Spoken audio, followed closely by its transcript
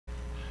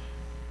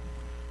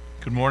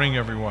Good morning,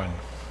 everyone.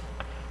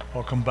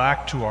 Welcome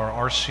back to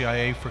our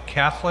RCIA for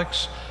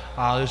Catholics.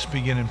 Let's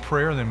begin in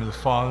prayer. In the name of the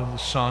Father, the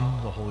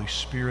Son, the Holy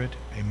Spirit.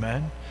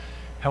 Amen.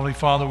 Heavenly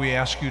Father, we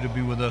ask you to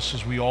be with us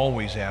as we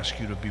always ask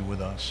you to be with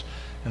us,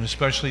 and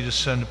especially to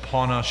send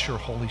upon us your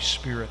Holy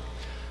Spirit,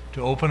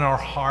 to open our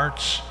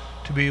hearts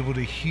to be able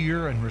to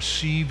hear and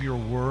receive your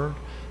word,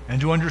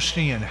 and to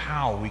understand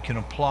how we can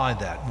apply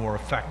that more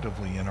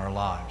effectively in our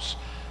lives,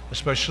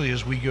 especially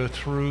as we go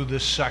through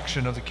this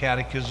section of the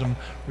Catechism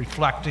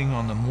reflecting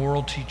on the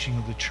moral teaching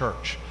of the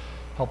Church.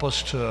 Help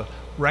us to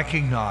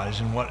recognize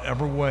in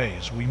whatever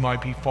ways we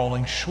might be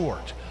falling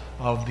short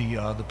of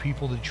the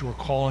people that you are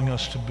calling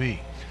us to be,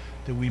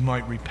 that we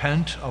might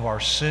repent of our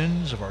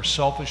sins, of our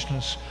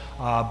selfishness,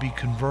 be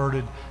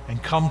converted,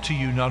 and come to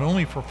you not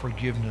only for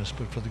forgiveness,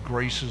 but for the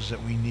graces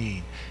that we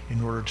need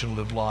in order to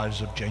live lives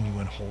of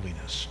genuine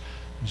holiness.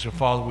 And so,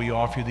 Father, we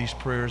offer you these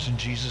prayers in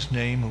Jesus'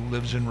 name, who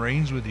lives and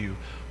reigns with you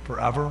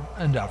forever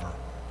and ever.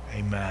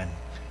 Amen.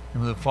 In the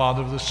name of the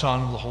Father, of the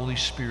Son, of the Holy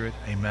Spirit.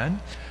 Amen.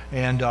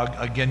 And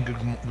again,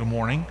 good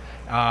morning.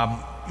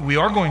 We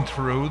are going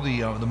through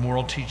the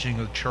moral teaching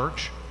of the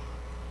Church,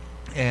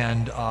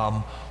 and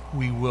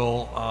we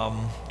will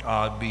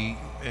be,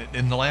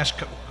 in the last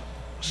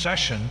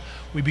session,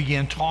 we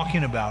began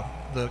talking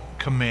about the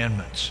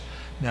commandments.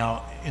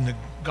 Now, in the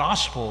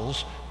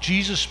Gospels,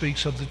 Jesus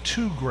speaks of the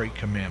two great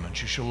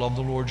commandments. You shall love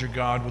the Lord your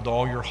God with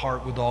all your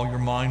heart, with all your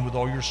mind, with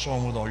all your soul,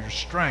 and with all your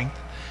strength,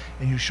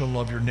 and you shall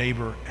love your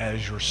neighbor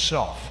as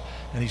yourself.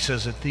 And he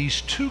says that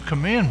these two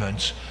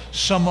commandments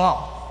sum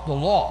up the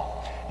law.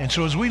 And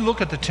so as we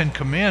look at the Ten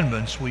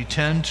Commandments, we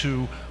tend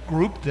to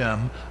group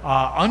them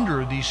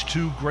under these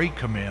two great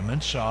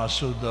commandments.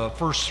 So the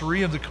first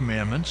three of the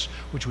commandments,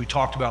 which we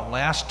talked about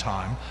last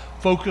time,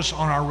 focus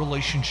on our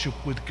relationship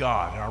with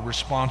God, our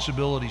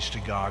responsibilities to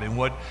God, and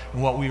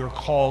what we are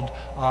called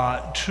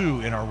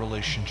to in our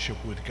relationship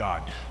with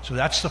God. So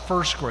that's the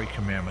first great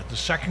commandment. The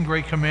second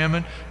great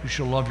commandment, you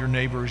shall love your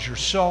neighbor as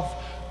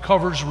yourself,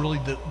 covers really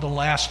the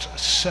last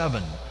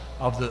seven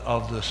of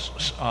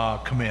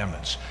the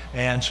commandments.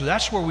 And so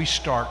that's where we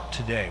start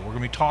today. We're going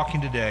to be talking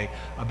today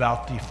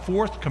about the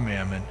fourth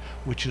commandment,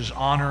 which is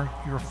honor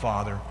your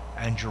father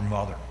and your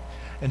mother.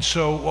 And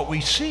so what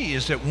we see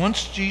is that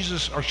once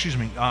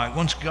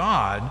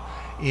God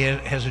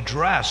has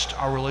addressed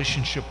our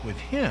relationship with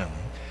him,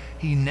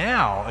 he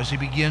now, as he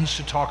begins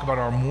to talk about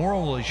our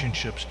moral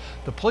relationships,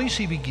 the place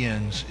he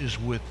begins is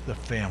with the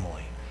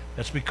family.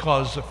 That's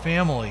because the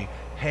family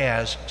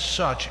has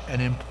such an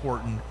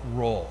important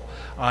role.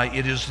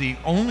 It is the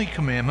only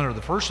commandment, or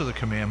the first of the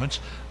commandments,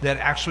 that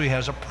actually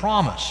has a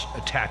promise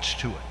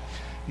attached to it.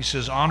 He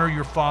says, honor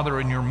your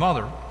father and your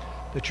mother,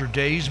 that your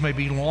days may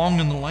be long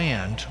in the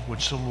land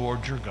which the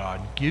Lord your God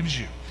gives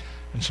you.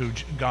 And so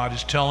God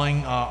is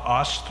telling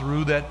us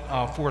through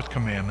that fourth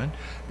commandment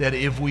that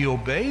if we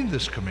obey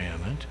this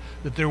commandment,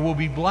 that there will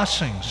be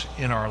blessings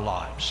in our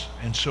lives.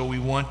 And so we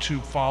want to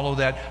follow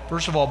that,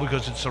 first of all,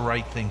 because it's the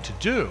right thing to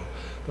do,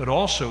 but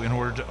also in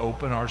order to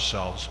open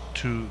ourselves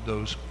to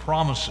those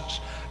promises.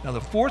 Now,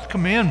 the fourth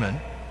commandment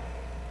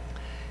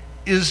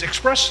is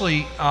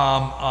expressly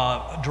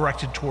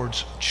directed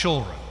towards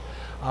children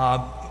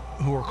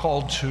who are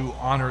called to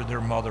honor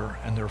their mother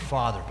and their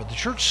father. But the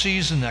Church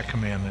sees in that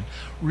commandment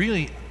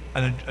really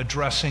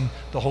addressing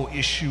the whole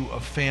issue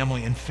of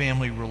family and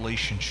family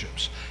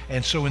relationships.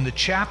 And so in the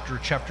chapter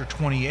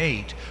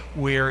 28,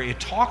 where it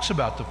talks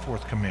about the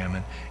fourth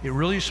commandment, it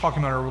really is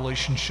talking about our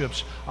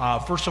relationships,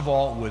 first of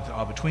all, with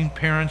between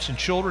parents and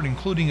children,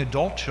 including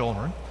adult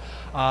children,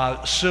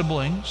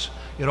 siblings.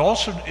 It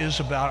also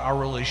is about our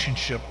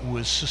relationship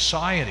with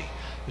society.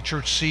 The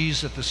Church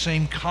sees that the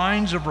same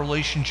kinds of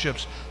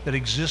relationships that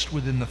exist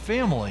within the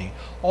family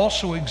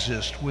also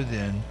exist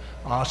within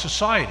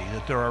society,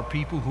 that there are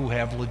people who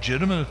have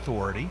legitimate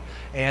authority,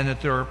 and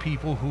that there are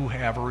people who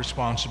have a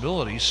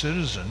responsibility,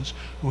 citizens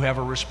who have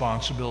a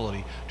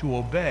responsibility to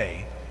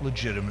obey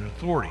legitimate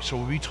authority. So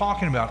we'll be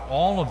talking about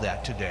all of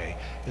that today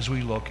as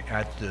we look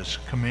at this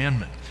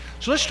commandment.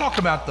 So let's talk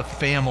about the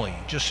family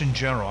just in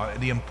general,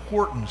 the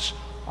importance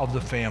of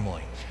the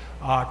family.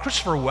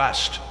 Christopher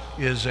West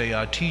is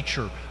a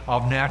teacher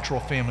of natural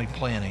family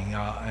planning,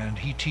 and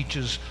he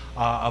teaches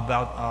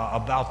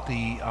about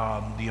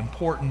the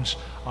importance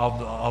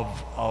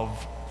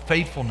of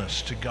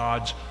faithfulness to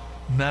God's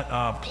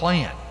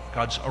plan,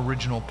 God's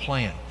original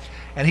plan.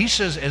 And he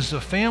says, as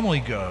the family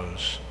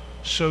goes,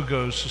 so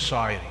goes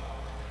society.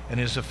 And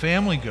as the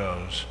family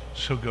goes,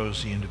 so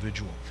goes the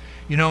individual.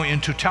 You know,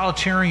 in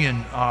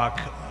totalitarian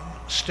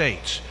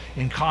states,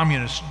 in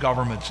communist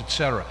governments,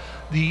 etc.,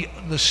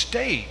 the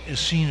state is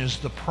seen as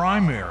the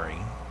primary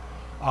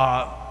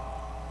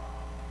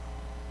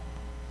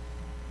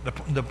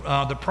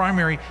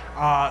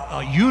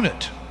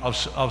unit of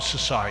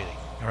society.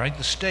 All right,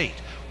 the state,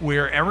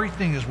 where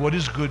everything is what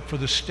is good for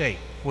the state.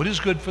 What is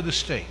good for the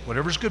state?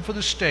 Whatever's good for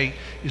the state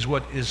is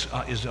what is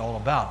all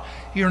about.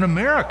 Here in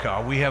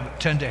America, we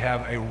tend to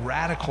have a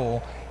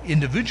radical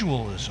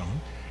individualism,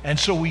 and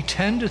so we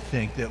tend to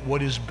think that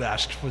what is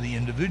best for the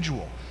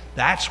individual.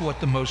 That's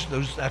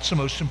that's the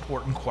most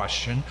important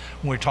question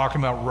when we're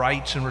talking about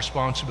rights and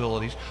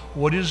responsibilities.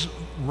 What is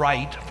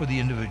right for the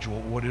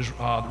individual? What is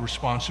the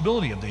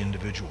responsibility of the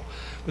individual?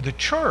 But the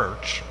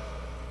church,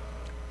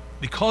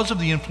 because of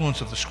the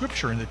influence of the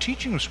Scripture and the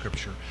teaching of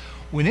Scripture,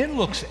 when it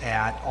looks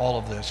at all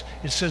of this,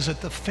 it says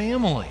that the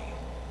family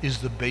is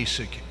the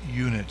basic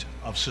unit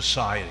of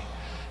society.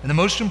 And the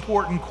most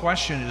important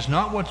question is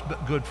not what's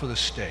good for the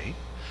state,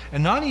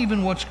 and not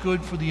even what's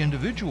good for the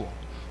individual.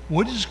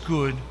 What is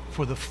good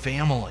for the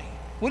family?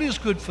 What is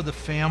good for the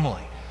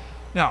family?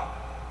 Now,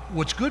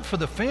 what's good for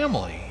the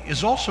family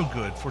is also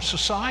good for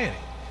society.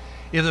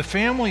 If the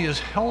family is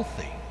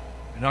healthy,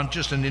 not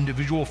just an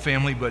individual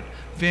family, but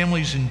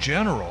families in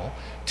general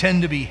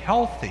tend to be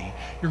healthy,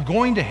 you're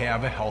going to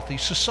have a healthy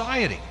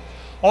society.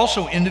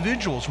 Also,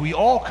 individuals, we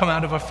all come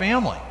out of a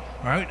family,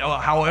 right?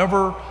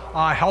 However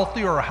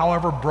healthy or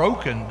however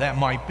broken that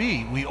might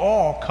be, we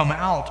all come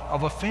out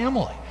of a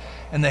family.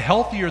 And the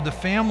healthier the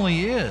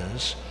family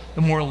is,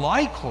 the more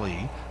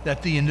likely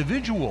that the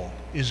individual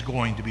is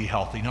going to be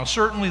healthy. Now,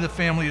 certainly the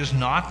family is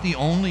not the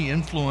only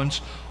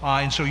influence,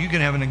 and so you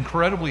can have an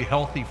incredibly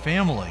healthy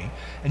family,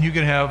 and you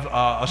can have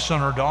a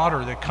son or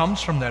daughter that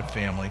comes from that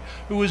family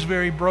who is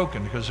very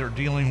broken because they're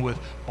dealing with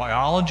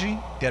biology,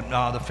 that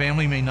the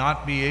family may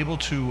not be able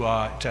to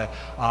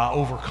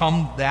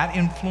overcome that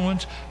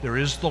influence. There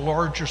is the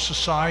larger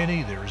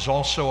society. There is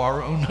also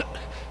our own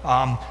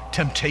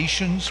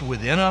temptations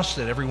within us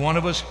that every one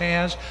of us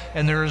has,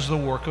 and there is the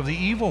work of the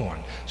evil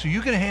one. So you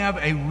can have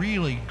a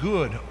really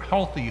good,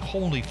 healthy,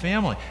 holy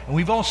family, and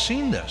we've all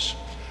seen this.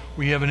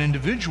 We have an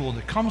individual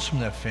that comes from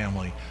that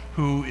family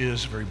who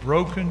is very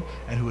broken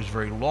and who is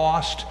very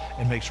lost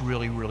and makes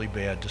really, really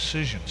bad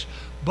decisions.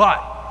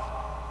 But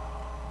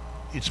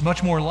it's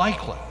much more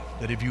likely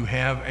that if you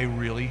have a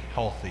really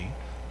healthy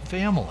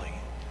family,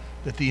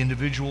 that the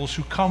individuals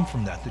who come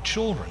from that, the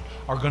children,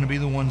 are going to be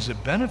the ones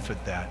that benefit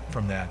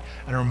from that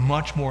and are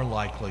much more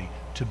likely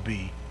to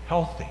be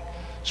healthy.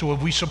 So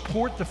if we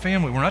support the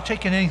family, we're not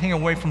taking anything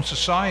away from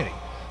society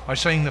by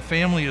saying the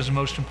family is the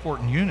most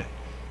important unit,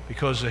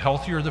 because the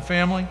healthier the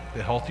family,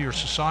 the healthier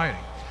society.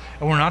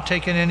 And we're not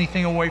taking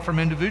anything away from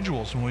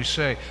individuals when we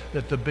say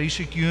that the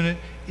basic unit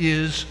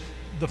is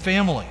the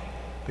family,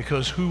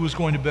 because who is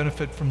going to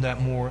benefit from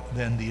that more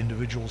than the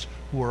individuals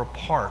who are a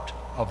part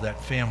of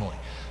that family?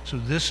 So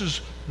this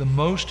is the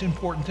most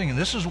important thing. And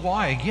this is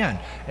why, again,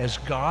 as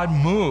God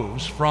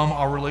moves from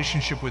our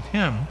relationship with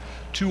Him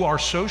to our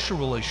social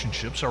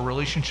relationships, our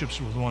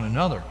relationships with one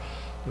another,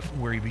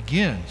 where He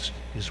begins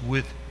is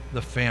with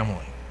the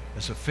family.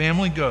 As the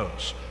family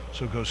goes,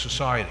 so goes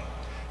society.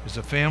 As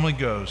the family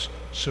goes,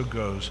 so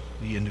goes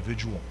the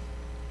individual.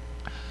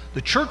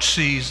 The church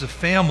sees the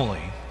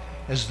family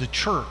as the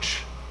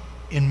church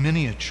in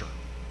miniature.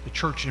 The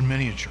church in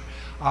miniature.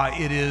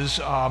 It is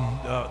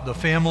the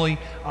family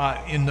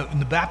in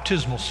the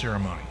baptismal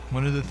ceremony.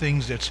 One of the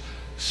things that's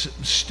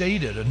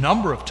stated a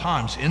number of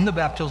times in the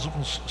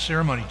baptismal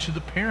ceremony to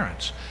the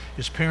parents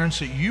is, parents,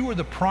 that you are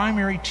the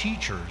primary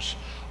teachers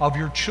of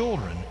your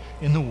children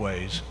in the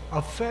ways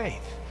of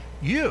faith.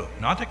 You,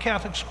 not the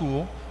Catholic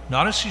school,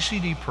 not a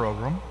CCD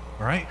program,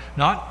 right?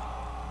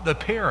 Not the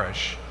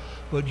parish,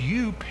 but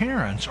you,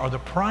 parents, are the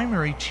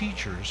primary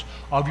teachers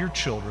of your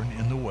children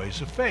in the ways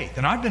of faith.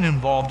 And I've been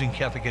involved in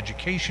Catholic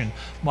education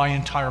my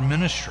entire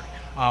ministry,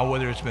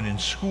 whether it's been in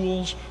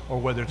schools or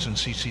whether it's in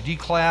CCD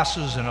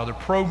classes and other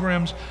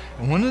programs.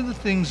 And one of the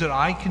things that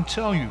I can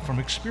tell you from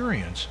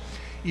experience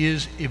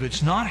is, if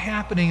it's not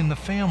happening in the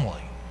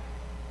family,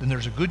 then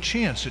there's a good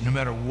chance that no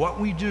matter what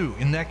we do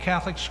in that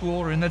Catholic school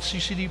or in that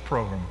CCD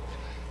program,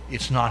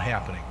 it's not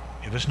happening.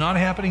 If it's not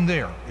happening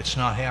there, it's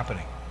not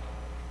happening.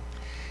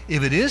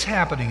 If it is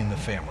happening in the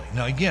family,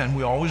 now again,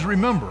 we always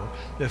remember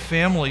that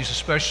families,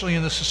 especially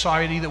in the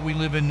society that we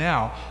live in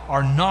now,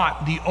 are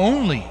not the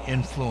only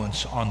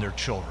influence on their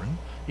children,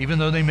 even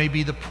though they may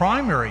be the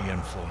primary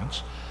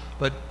influence,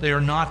 but they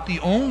are not the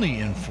only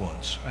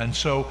influence. And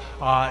so,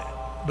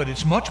 but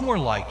it's much more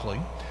likely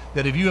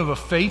that if you have a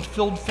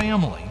faith-filled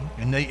family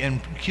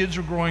and kids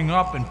are growing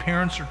up and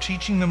parents are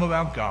teaching them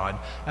about God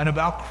and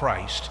about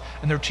Christ,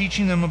 and they're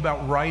teaching them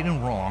about right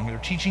and wrong, they're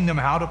teaching them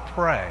how to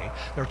pray,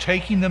 they're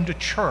taking them to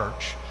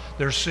church,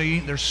 they're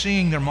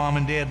seeing their mom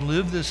and dad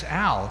live this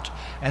out,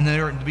 and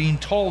they're being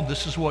told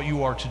this is what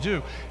you are to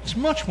do, it's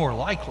much more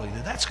likely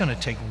that that's going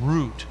to take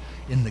root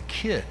in the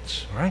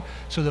kids, right?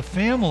 So the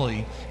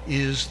family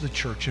is the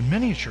church in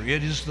miniature.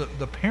 It is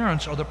the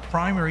parents are the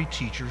primary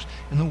teachers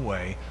in the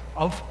way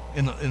of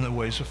in the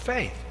ways of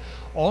faith.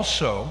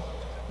 Also,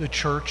 the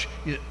church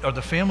or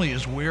the family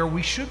is where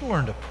we should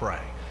learn to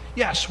pray.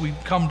 Yes, we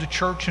come to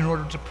church in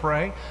order to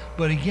pray,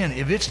 but again,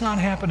 if it's not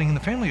happening in the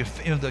family,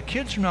 if the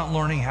kids are not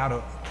learning how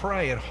to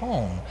pray at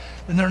home,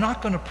 then they're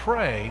not going to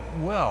pray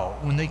well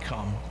when they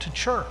come to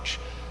church.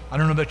 I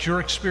don't know about your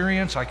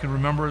experience. I can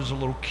remember as a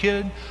little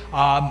kid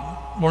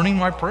learning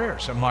my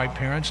prayers at my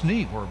parents'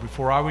 knee or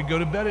before I would go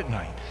to bed at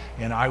night.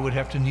 And I would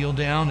have to kneel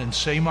down and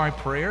say my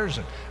prayers.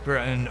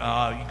 And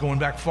going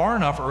back far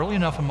enough, early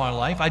enough in my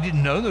life, I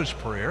didn't know those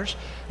prayers.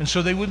 And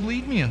so they would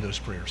lead me in those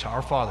prayers.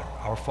 Our Father,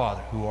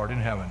 who art in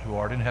heaven, who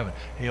art in heaven.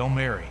 Hail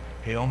Mary,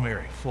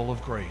 full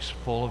of grace,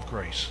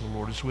 the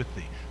Lord is with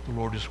thee, the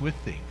Lord is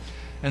with thee.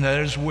 And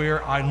that is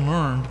where I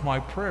learned my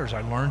prayers.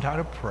 I learned how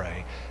to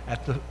pray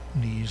at the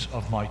knees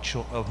of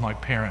my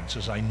parents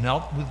as I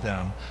knelt with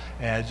them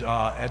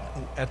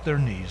at their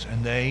knees,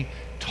 and they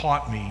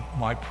taught me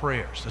my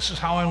prayers. This is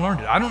how I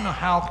learned it. I don't know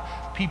how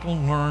people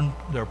learn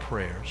their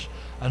prayers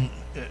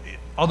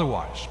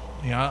otherwise.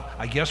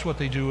 I guess what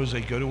they do is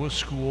they go to a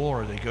school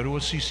or they go to a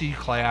CC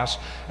class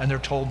and they're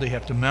told they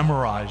have to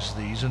memorize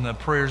these, and the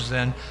prayers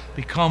then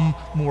become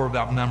more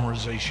about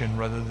memorization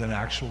rather than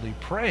actually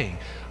praying.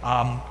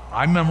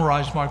 I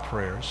memorized my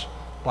prayers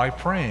by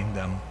praying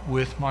them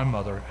with my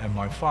mother and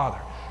my father.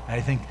 And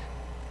I think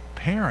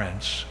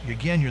parents,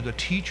 again, you're the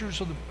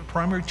teachers of the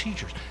primary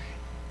teachers.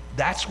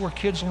 That's where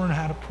kids learn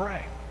how to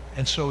pray.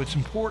 And so it's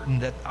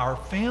important that our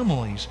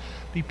families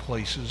be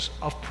places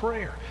of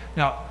prayer.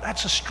 Now,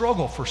 that's a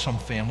struggle for some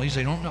families.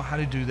 They don't know how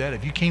to do that.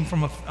 If you came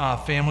from a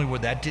family where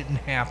that didn't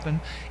happen,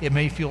 it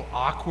may feel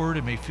awkward,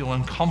 it may feel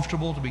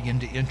uncomfortable to begin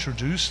to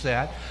introduce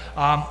that.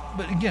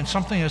 But again,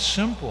 something as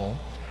simple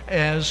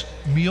as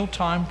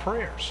mealtime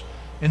prayers.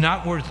 And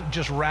not worth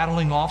just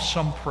rattling off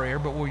some prayer,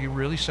 but where you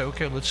really say,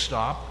 okay, let's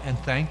stop and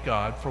thank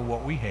God for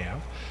what we have.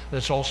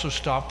 Let's also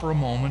stop for a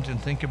moment and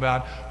think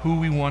about who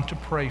we want to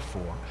pray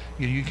for.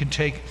 You can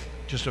take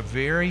just a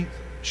very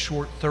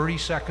short 30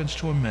 seconds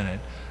to a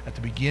minute at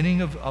the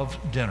beginning of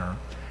dinner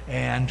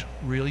and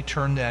really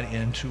turn that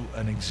into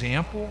an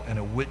example and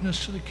a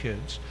witness to the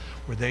kids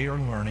where they are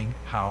learning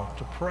how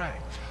to pray.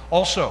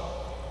 Also,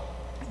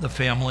 the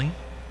family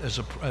as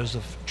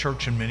a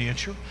church in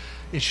miniature,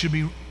 it should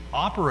be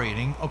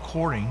operating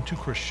according to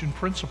Christian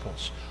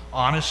principles.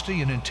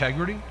 Honesty and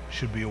integrity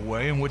should be a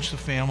way in which the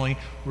family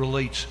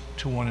relates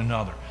to one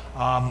another.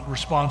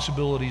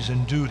 Responsibilities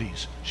and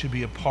duties should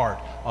be a part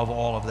of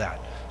all of that.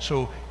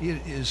 So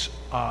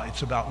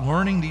it's about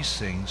learning these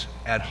things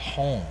at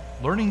home.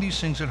 Learning these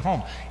things at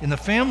home. In the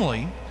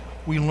family,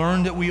 we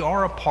learn that we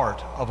are a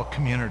part of a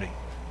community.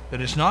 That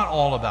it's not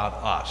all about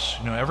us.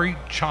 Every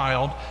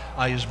child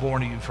is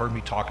born, you've heard me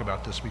talk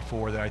about this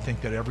before, that I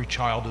think that every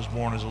child is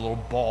born as a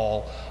little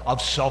ball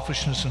of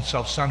selfishness and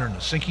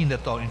self-centeredness, thinking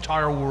that the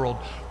entire world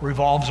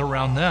revolves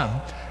around them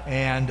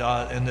and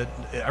that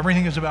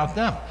everything is about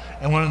them.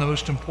 And one of the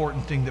most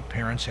important things that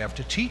parents have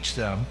to teach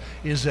them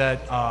is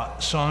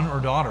that, son or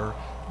daughter,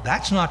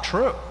 that's not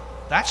true.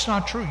 That's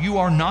not true. You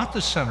are not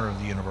the center of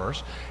the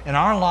universe, and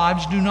our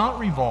lives do not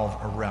revolve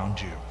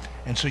around you.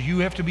 And so you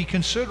have to be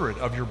considerate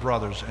of your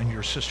brothers and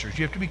your sisters.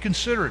 You have to be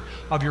considerate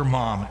of your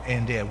mom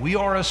and dad. We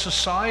are a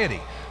society.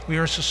 We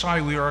are a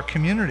society. We are a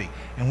community.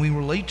 And we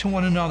relate to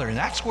one another. And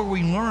that's where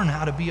we learn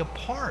how to be a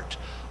part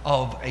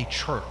of a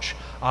church,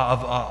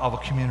 of a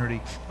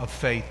community of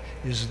faith,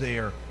 is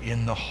there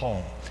in the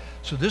home.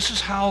 So this is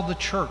how the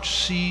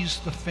church sees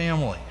the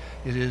family.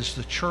 It is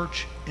the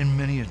church in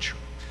miniature.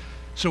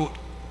 So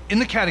in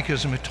the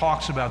Catechism, it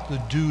talks about the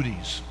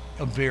duties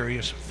of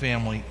various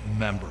family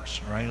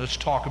members. All right, let's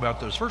talk about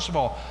those. First of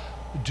all,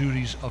 the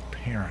duties of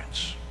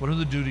parents. What are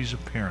the duties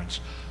of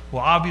parents?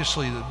 Well,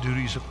 obviously the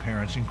duties of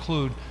parents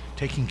include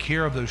taking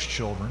care of those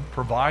children,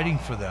 providing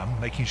for them,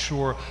 making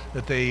sure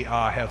that they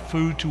have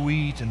food to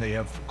eat and they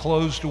have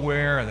clothes to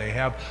wear, and they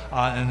have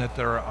and that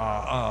they're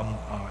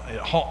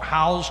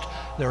housed,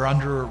 they're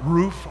under a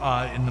roof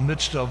in the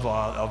midst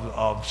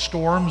of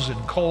storms and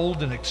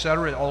cold and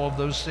etc. All of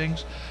those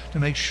things, to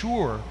make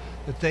sure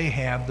that they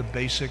have the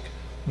basic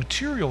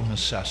material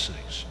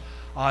necessities.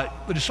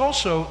 But it's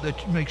also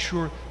that you make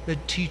sure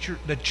that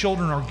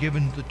children are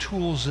given the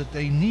tools that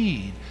they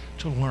need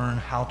to learn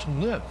how to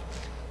live.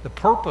 The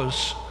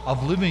purpose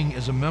of living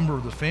as a member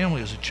of the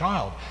family as a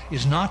child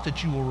is not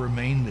that you will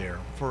remain there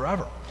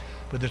forever,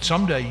 but that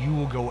someday you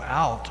will go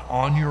out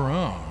on your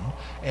own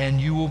and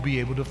you will be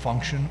able to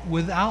function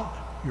without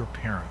your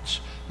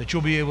parents, that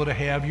you'll be able to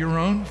have your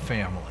own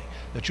family,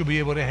 that you'll be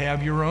able to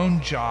have your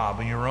own job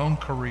and your own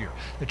career,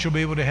 that you'll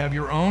be able to have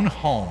your own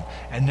home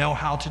and know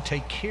how to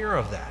take care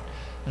of that.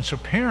 And so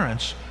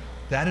parents,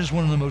 that is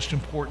one of the most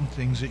important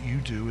things that you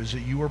do, is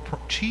that you are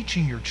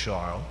teaching your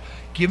child,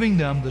 giving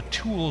them the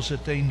tools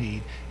that they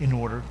need in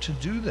order to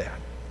do that.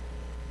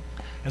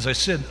 As I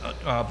said,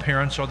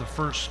 parents are the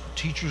first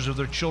teachers of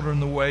their children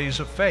the ways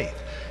of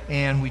faith.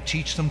 And we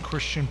teach them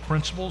Christian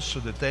principles so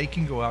that they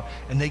can go out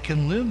and they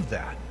can live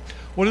that.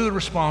 What are the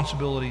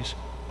responsibilities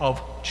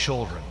of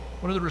children?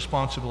 What are the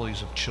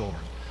responsibilities of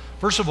children?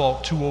 First of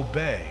all, to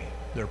obey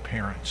their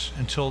parents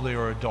until they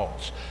are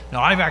adults.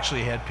 Now, I've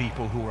actually had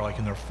people who are like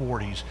in their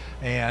 40s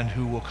and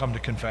who will come to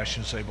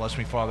confession and say, "Bless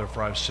me, Father,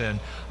 for I've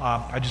sinned.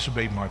 I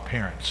disobeyed my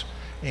parents."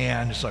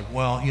 And it's like,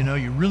 well,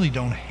 you really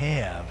don't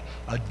have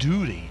a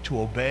duty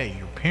to obey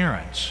your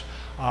parents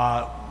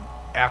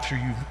after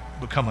you've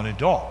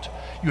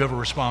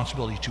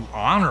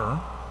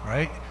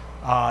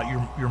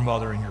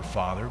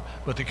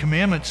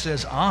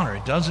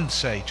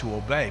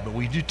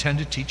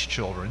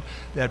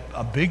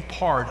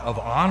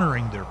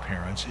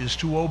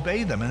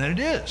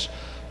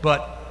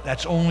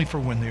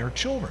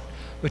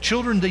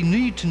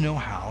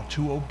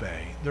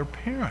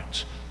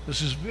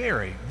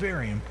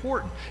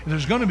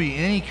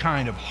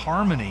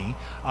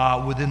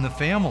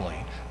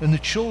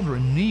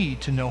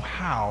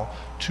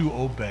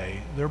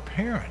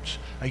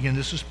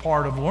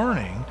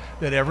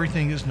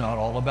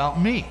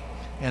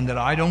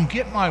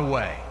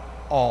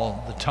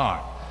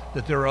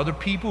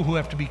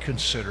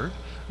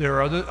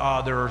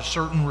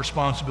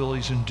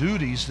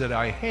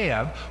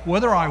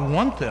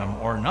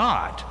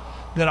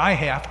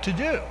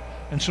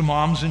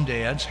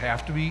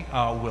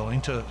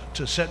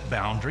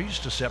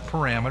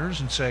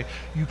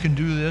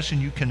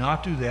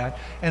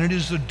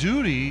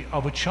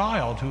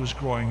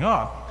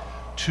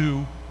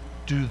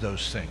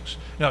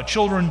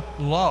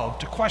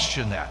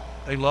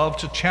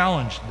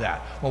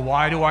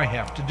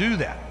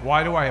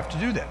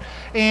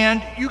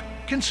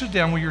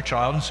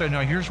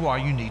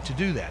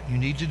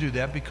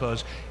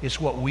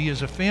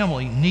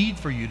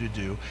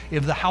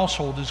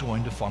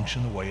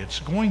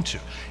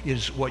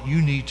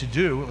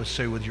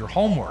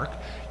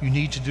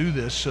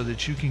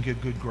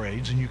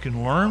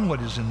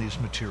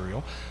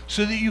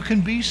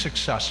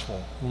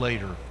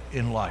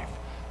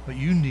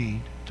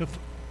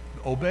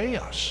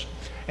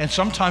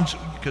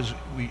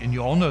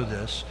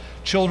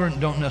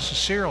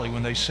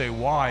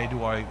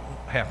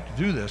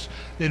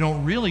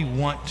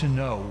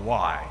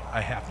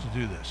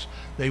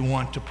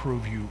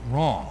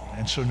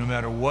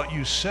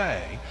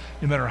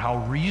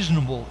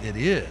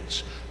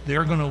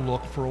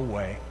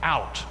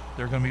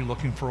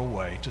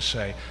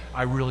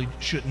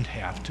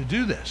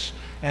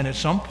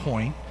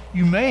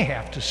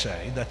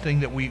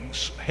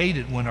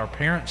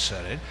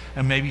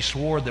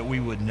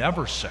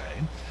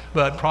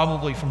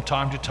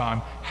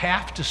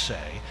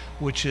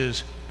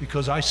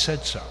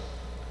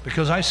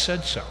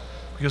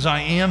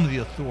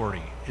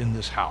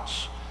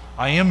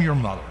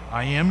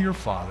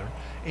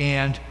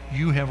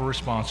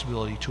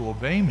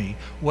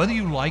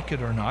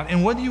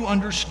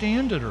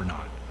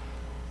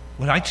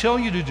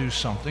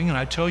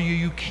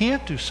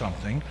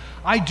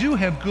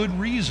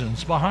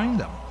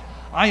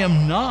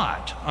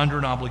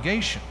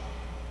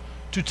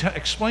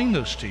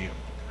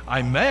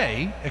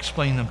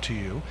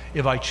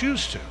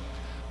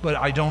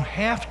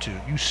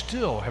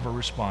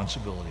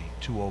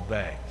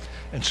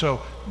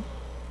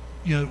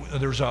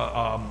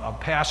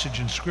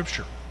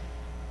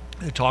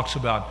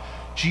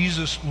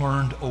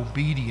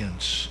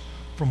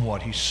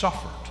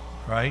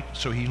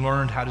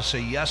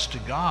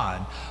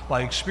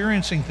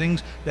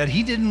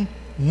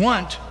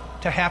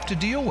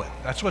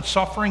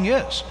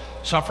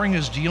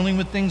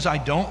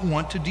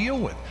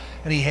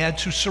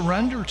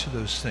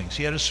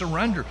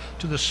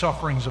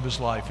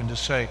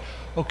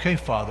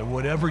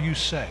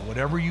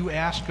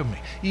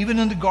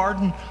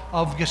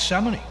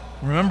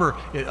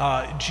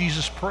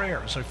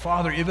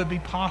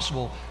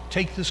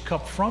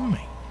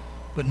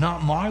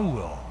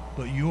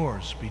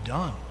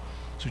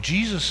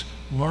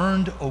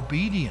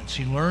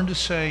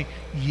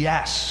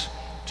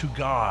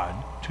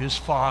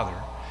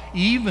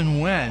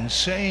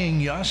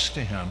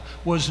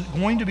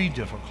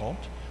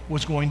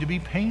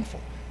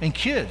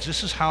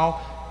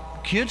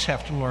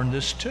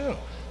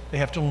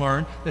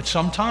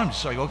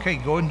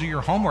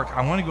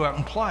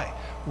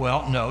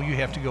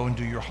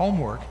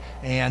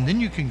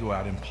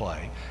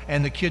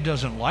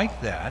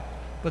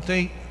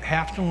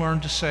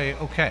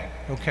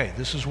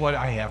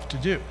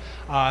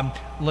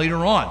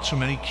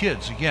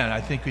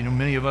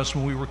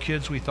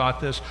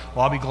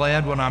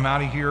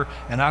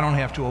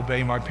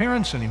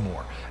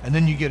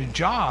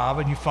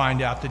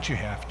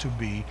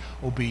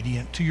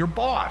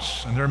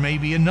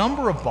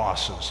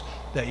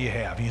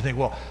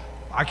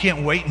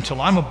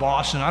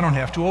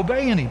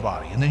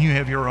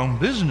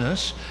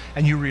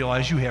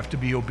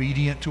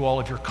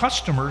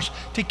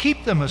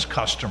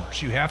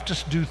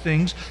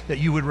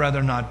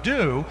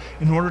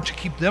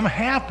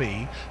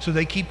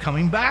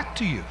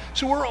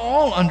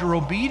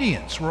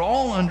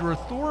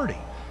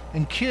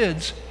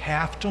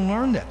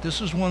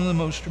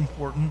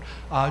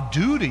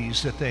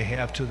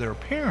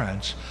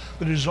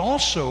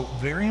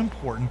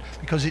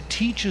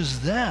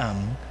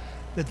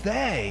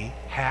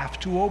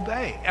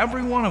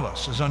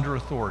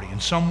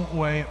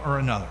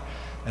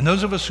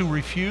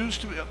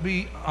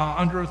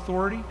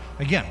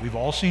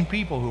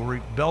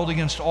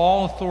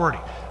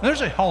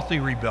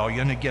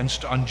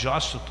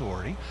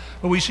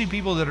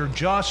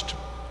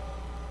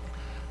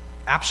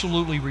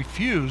absolutely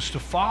refuse to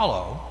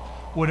follow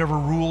whatever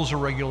rules or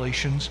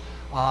regulations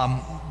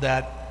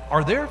that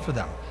are there for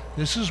them.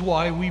 This is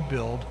why we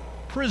build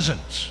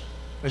prisons.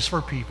 It's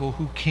for people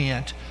who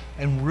can't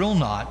and will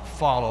not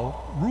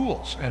follow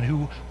rules, and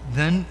who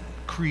then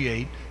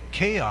create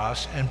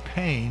chaos and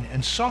pain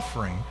and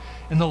suffering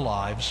in the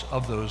lives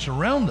of those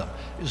around them.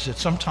 Is that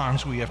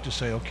sometimes we have to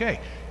say, okay,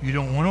 you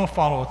don't want to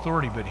follow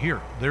authority, but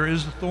here, there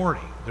is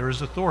authority. There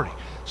is authority.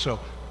 So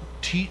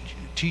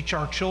teach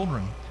our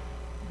children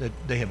that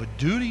they have a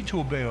duty to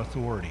obey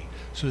authority,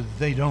 so that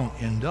they don't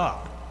end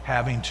up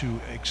having to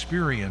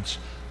experience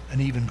an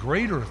even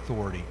greater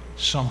authority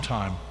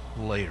sometime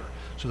later.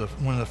 So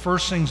one of the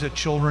first things that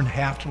children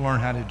have to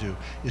learn how to do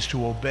is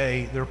to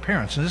obey their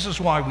parents. And this is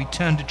why we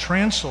tend to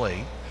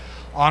translate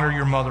honor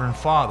your mother and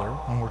father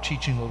when we're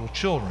teaching little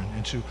children,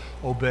 into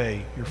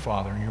obey your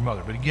father and your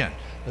mother. But again,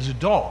 as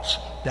adults,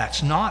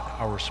 that's not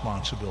our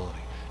responsibility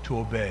to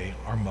obey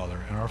our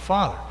mother and our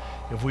father.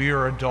 If we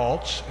are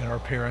adults and our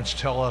parents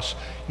tell us,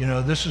 you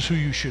know, this is who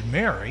you should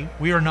marry,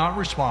 we are not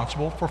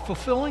responsible for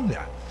fulfilling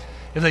that.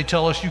 If they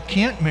tell us you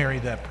can't marry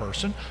that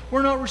person,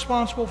 we're not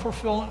responsible for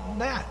fulfilling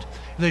that.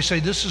 If they say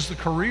this is the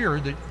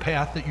career, the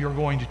path that you're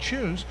going to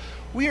choose,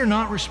 we are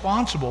not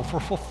responsible for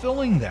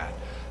fulfilling that.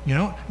 You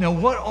know, now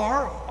what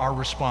are our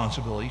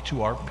responsibility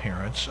to our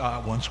parents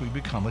once we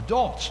become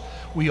adults?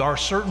 We are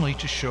certainly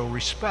to show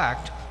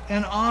respect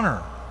and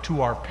honor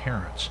to our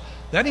parents.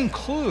 That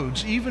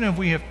includes even if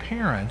we have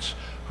parents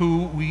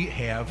who we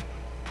have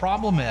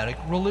problematic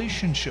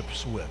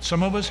relationships with.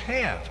 Some of us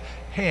have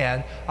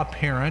had a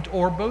parent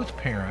or both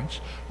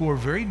parents who are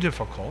very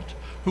difficult,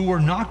 who were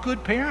not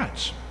good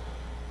parents.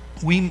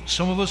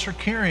 Some of us are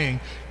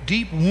carrying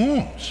deep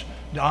wounds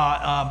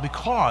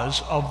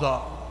because of the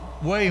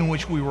way in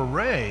which we were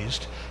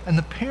raised and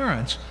the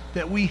parents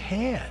that we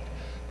had.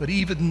 But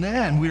even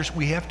then,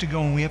 we have to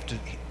go and we have to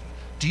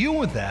deal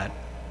with that.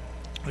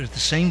 But at the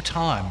same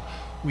time,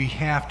 we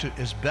have to,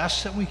 as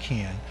best that we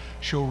can,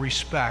 show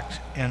respect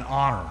and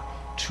honor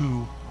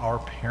to our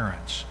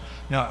parents.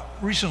 Now,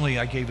 recently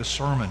I gave a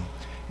sermon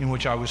in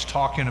which I was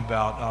talking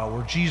about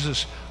where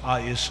Jesus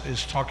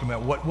is talking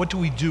about what do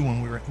we do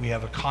when we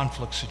have a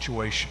conflict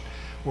situation,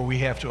 where we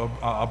have to,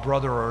 a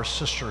brother or a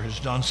sister has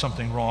done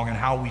something wrong, and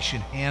how we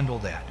should handle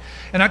that.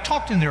 And I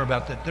talked in there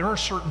about that there are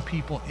certain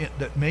people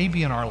that may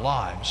be in our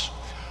lives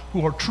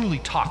who are truly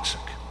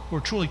toxic,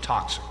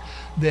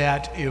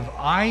 that if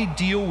I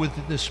deal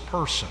with this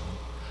person,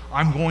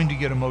 I'm going to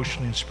get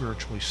emotionally and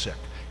spiritually sick.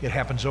 It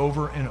happens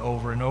over and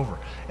over and over.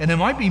 And it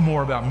might be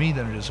more about me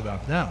than it is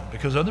about them,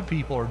 because other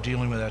people are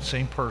dealing with that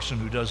same person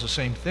who does the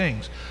same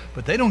things,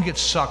 but they don't get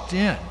sucked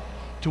in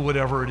to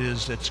whatever it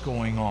is that's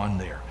going on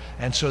there.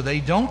 And so they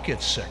don't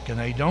get sick and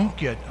they don't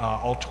get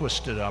all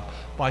twisted up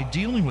by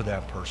dealing with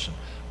that person.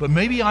 But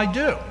maybe I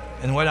do.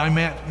 And what I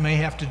may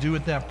have to do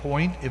at that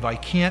point, if I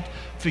can't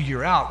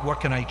figure out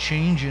what can I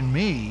change in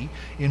me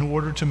in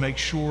order to make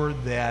sure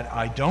that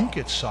I don't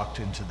get sucked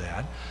into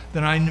that,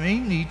 then I may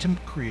need to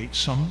create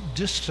some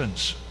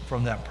distance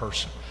from that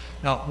person.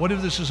 Now, what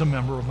if this is a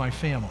member of my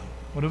family?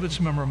 What if it's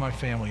a member of my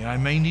family? And I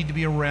may need to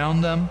be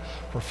around them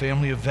for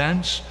family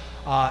events,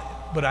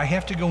 but I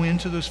have to go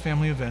into those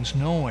family events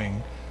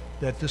knowing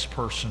that this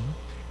person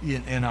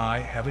and I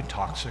have a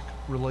toxic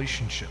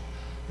relationship,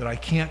 that I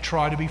can't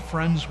try to be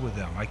friends with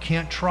them. I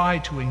can't try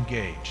to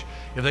engage.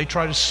 If they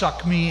try to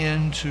suck me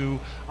into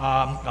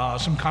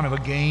some kind of a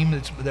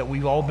game that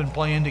we've all been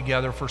playing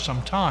together for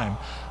some time,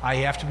 I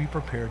have to be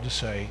prepared to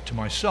say to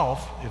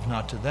myself, if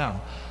not to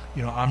them,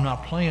 you know, I'm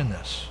not playing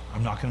this.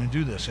 I'm not going to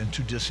do this, and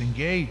to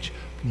disengage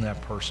from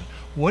that person.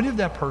 What if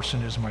that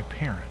person is my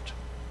parent?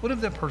 What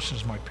if that person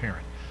is my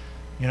parent?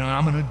 You know,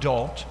 I'm an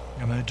adult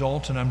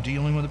and I'm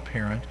dealing with a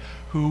parent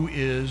who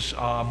is,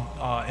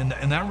 and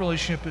that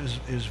relationship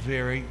is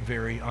very,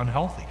 very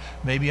unhealthy.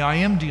 Maybe I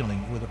am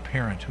dealing with a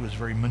parent who is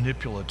very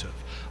manipulative,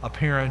 a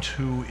parent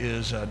who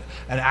is an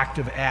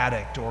active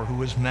addict or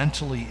who is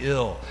mentally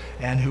ill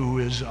and who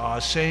is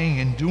saying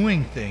and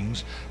doing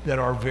things that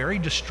are very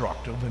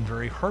destructive and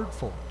very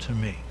hurtful to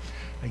me.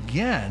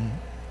 Again,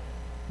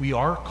 we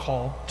are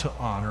called to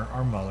honor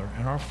our mother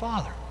and our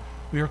father.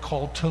 We are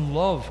called to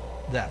love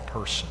that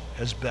person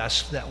as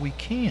best that we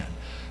can.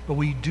 But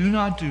we do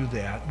not do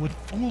that with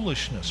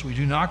foolishness. We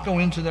do not go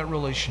into that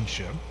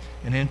relationship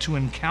and into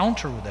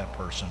encounter with that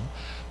person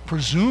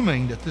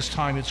presuming that this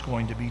time it's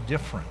going to be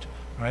different,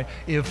 right?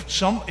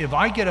 If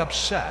I get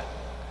upset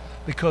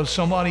because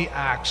somebody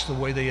acts the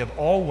way they have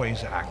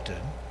always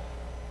acted,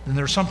 then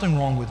there's something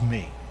wrong with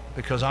me,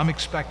 because I'm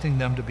expecting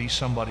them to be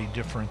somebody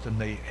different than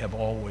they have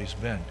always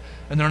been.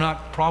 And they're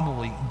not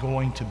probably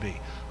going to be.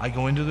 I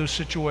go into those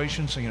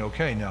situations saying,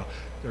 okay, now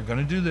they're going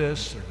to do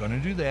this, they're going to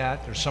do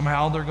that,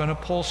 somehow they're going to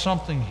pull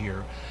something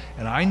here,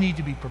 and I need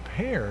to be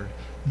prepared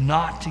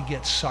not to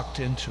get sucked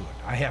into it.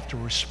 I have to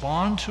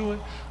respond to it.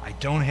 I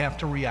don't have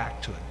to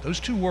react to it. Those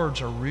two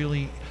words are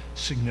really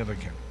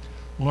significant.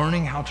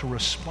 Learning how to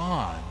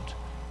respond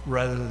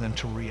rather than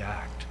to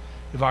react.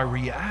 If I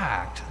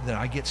react, then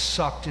I get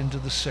sucked into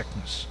the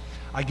sickness.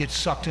 I get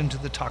sucked into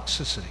the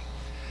toxicity.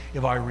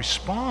 If I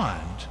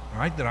respond, all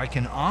right, that I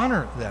can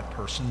honor that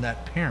person,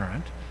 that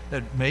parent,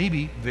 that may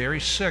be very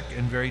sick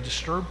and very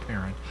disturbed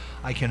parent.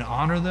 I can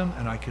honor them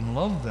and I can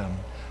love them,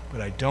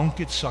 but I don't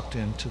get sucked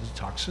into the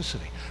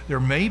toxicity. There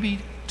may be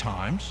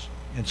times,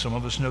 and some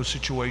of us know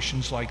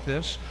situations like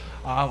this,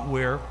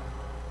 where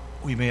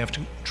we may have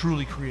to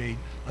truly create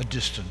a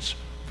distance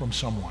from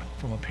someone,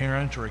 from a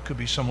parent, or it could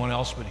be someone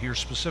else, but here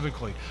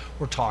specifically,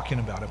 we're talking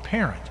about a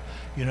parent,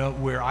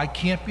 where I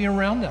can't be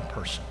around that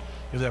person.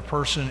 If that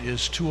person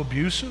is too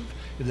abusive,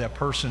 if that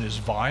person is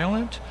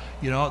violent,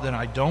 then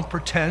I don't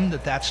pretend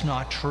that that's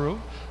not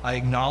true. I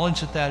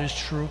acknowledge that that is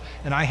true,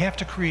 and I have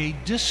to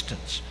create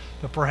distance.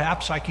 But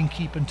perhaps I can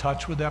keep in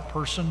touch with that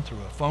person through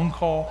a phone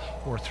call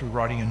or through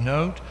writing a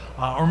note,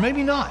 or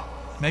maybe not.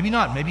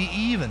 Maybe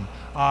even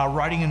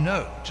writing a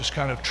note just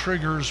kind of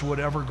triggers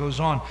whatever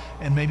goes on.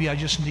 And maybe I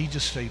just need to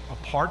stay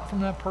apart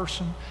from that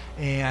person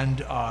and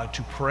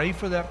to pray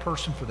for that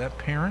person, for that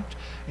parent.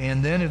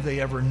 And then if they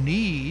ever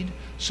need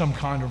some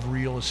kind of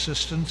real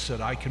assistance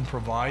that I can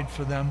provide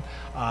for them,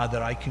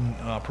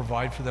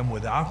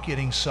 without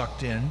getting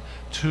sucked in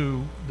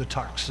to the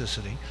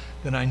toxicity,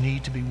 then I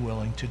need to be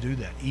willing to do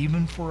that.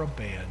 Even for a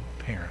bad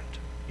parent.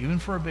 Even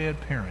for a bad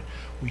parent,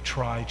 we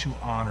try to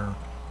honor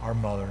our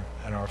mother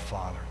and our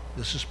father.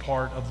 This is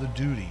part of the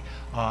duty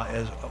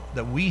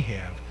that we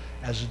have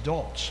as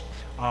adults.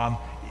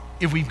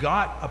 If we've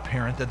got a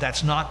parent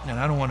that's not, and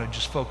I don't want to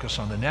just focus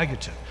on the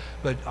negative,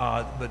 but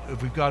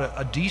if we've got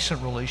a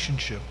decent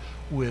relationship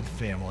with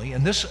family,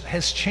 and this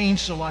has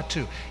changed a lot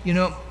too,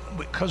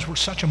 because we're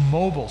such a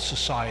mobile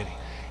society.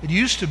 It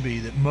used to be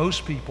that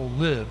most people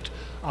lived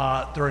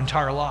their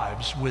entire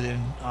lives within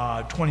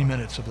 20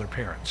 minutes of their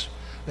parents.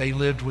 They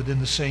lived within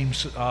the same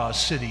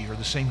city or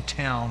the same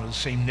town or the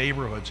same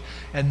neighborhoods,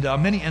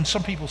 and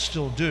some people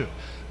still do.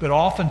 But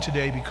often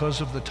today,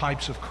 because of the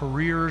types of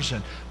careers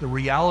and the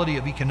reality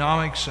of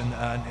economics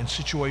and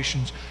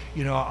situations,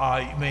 you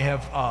may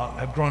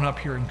have grown up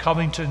here in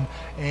Covington,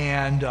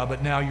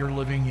 but now you're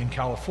living in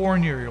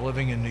California, or you're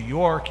living in New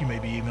York, you may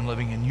be even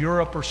living in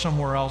Europe or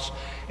somewhere else,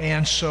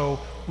 and so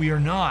we are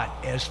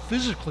not as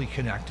physically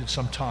connected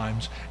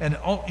sometimes. And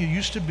it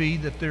used to be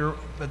that they're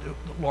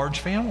large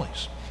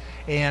families.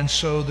 And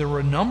so there were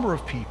a number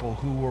of people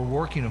who were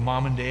working, and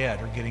mom and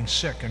dad are getting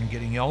sick and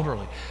getting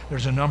elderly.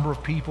 There's a number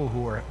of people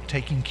who are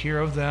taking care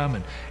of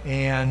them,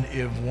 and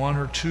if one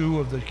or two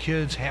of the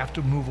kids have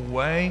to move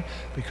away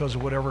because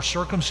of whatever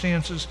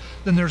circumstances,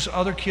 then there's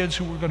other kids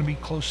who are going to be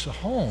close to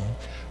home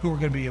who are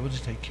going to be able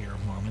to take care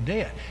of mom and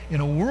dad.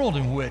 In a world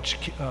in which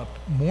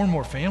more and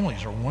more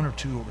families are one or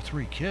two or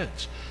three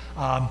kids,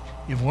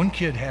 if one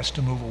kid has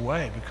to move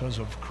away because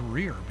of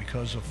career,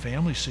 because of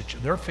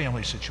their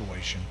family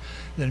situation,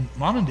 then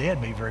mom and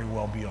dad may very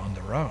well be on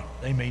their own.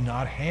 They may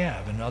not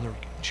have another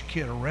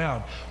kid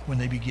around when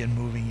they begin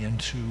moving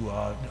into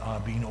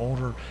being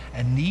older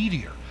and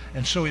needier.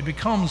 And so it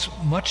becomes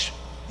much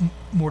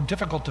more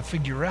difficult to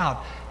figure out,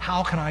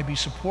 how can I be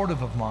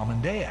supportive of mom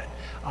and dad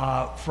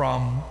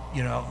from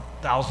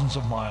thousands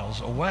of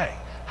miles away?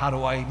 How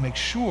do I make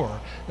sure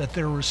that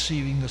they're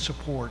receiving the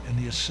support and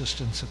the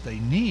assistance that they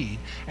need,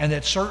 and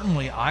that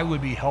certainly I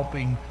would be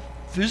helping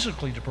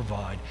physically to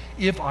provide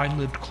if I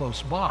lived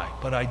close by,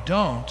 but I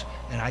don't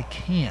and I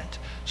can't.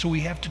 So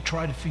we have to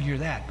try to figure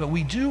that. But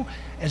we do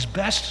as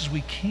best as we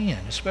can,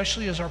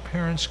 especially as our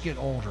parents get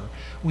older.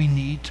 We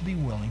need to be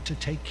willing to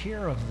take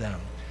care of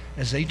them.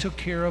 As they took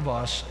care of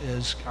us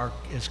as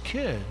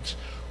kids,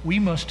 we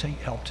must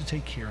help to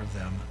take care of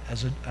them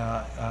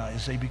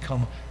as they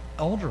become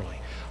elderly.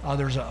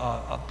 There's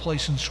a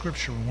place in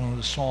Scripture, in one of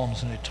the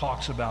Psalms, and it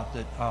talks about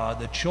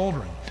that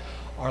children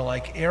are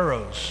like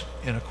arrows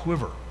in a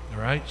quiver. All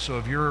right, so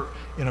if you're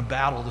in a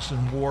battle,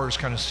 war is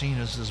kind of seen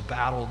as this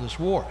battle, this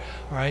war,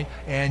 all right,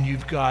 and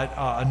you've got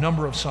a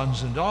number of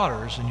sons and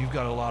daughters, and you've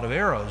got a lot of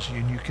arrows,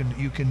 and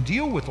you can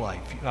deal with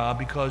life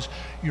because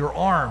you're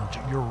armed,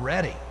 you're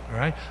ready, all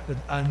right. But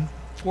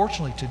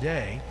unfortunately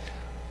today,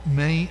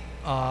 many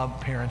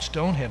parents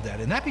don't have that,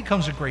 and that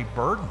becomes a great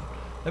burden.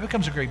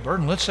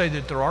 Let's say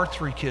that there are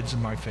 3 kids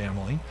in my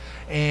family,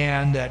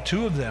 and that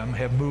 2 of them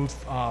have moved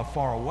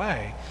far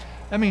away.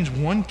 That means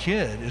 1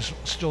 kid is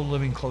still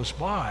living close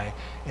by,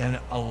 and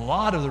a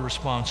lot of the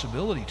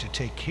responsibility to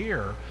take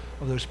care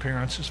of those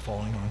parents is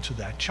falling onto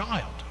that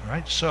child, all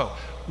right? So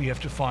we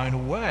have to find a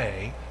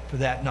way for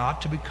that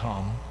not to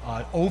become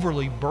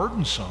overly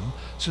burdensome,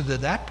 so that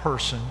that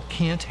person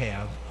can't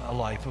have a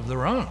life of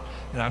their own.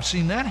 And I've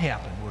seen that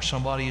happen, where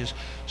somebody is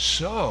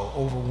so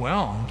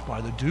overwhelmed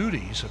by the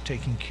duties of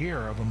taking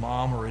care of a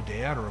mom or a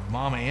dad, or of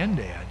mom and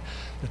dad,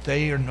 that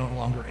they are no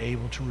longer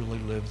able to really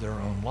live their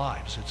own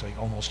lives. It's like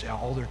almost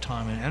all their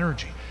time and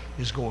energy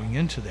is going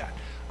into that.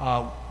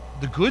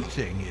 The good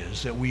thing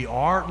is that we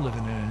are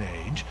living in an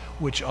age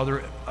which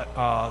other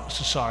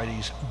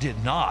societies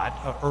did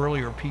not,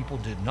 earlier people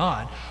did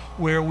not,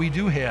 where we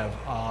do have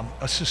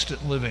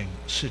assisted living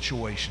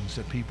situations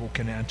that people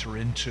can enter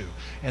into,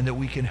 and that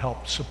we can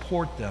help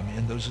support them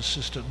in those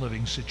assisted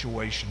living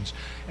situations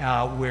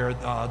where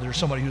there's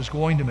somebody who's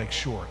going to make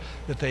sure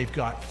that they've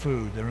got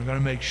food, they're going to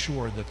make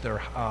sure that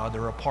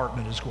their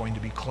apartment is going to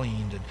be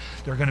cleaned and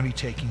they're going to be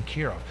taken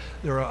care of.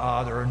 There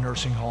are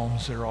nursing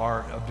homes, there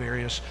are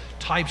various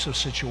types of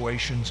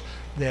situations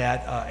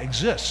that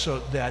exist, so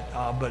that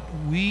but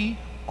we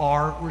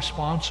are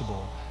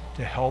responsible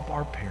to help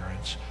our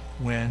parents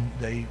when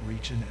they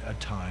reach a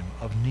time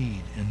of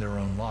need in their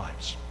own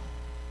lives.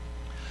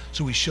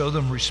 So we show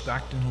them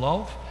respect and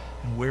love,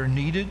 and where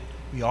needed,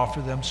 we offer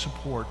them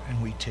support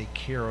and we take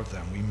care of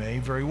them. We may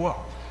very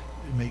well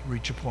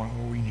reach a point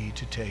where we need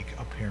to take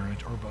a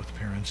parent or both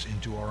parents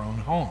into our own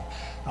home.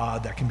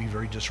 That can be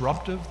very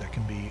disruptive. That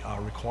can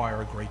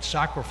require a great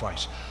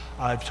sacrifice.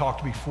 I've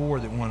talked before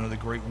that one of the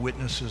great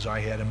witnesses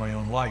I had in my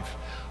own life,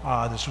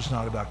 this was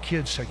not about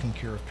kids taking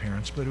care of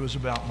parents, but it was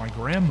about my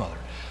grandmother.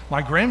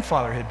 My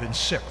grandfather had been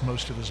sick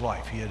most of his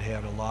life. He had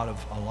had a lot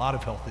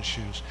of health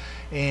issues,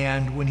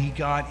 and when he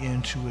got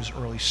into his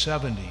early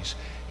 70s,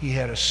 he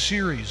had a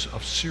series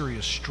of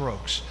serious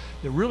strokes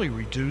that really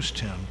reduced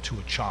him to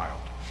a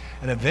child,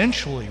 and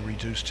eventually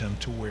reduced him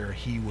to where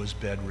he was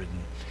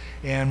bedridden.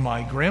 And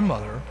my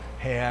grandmother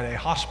had a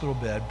hospital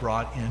bed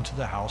brought into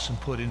the house and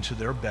put into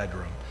their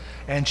bedroom,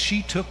 and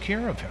she took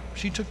care of him.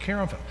 She took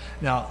care of him.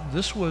 Now,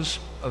 this was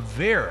a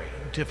very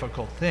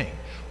difficult thing,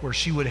 where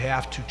she would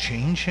have to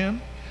change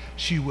him.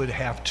 She would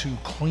have to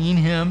clean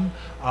him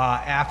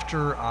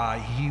after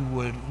he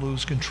would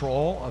lose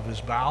control of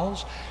his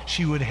bowels.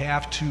 She would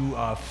have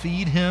to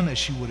feed him as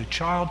she would a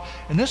child.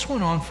 And this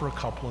went on for a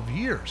couple of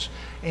years.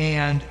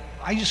 And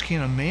I just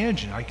can't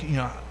imagine,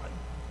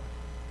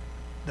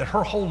 that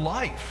her whole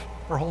life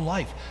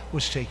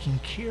was taking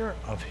care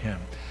of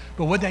him.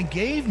 But what that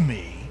gave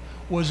me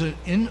was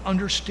an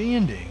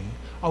understanding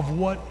of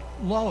what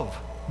love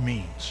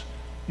means.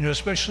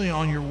 Especially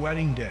on your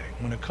wedding day,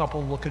 when a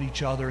couple look at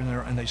each other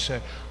and they say,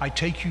 "I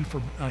take you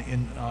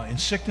in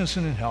sickness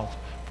and in health,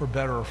 for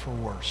better or for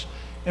worse."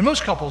 And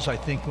most couples, I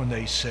think, when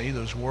they say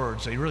those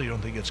words, they really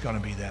don't think it's going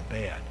to be that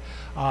bad.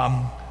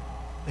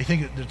 They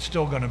think that it's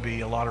still going to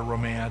be a lot of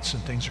romance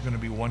and things are going to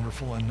be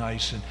wonderful and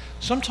nice. And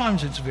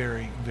sometimes it's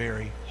very,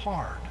 very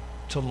hard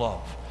to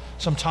love.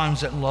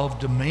 Sometimes that love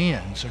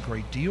demands a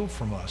great deal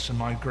from us. And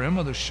my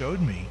grandmother showed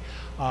me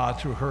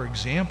through her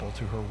example,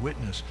 through her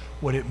witness,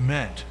 what it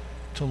meant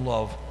to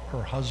love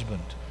her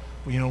husband.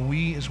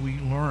 As we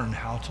learn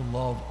how to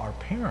love our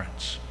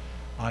parents,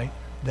 right,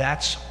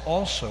 that's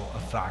also a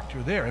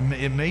factor there. And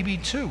it may be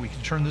too, we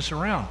can turn this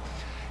around.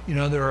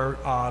 There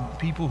are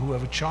people who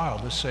have a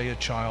child, let's say a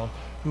child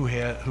who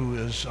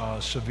is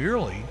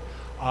severely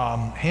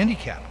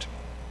handicapped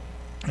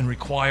and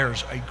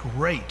requires a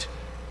great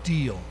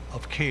deal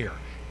of care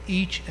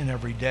each and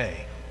every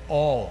day,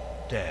 all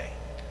day.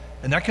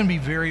 And that can be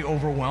very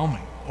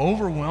overwhelming,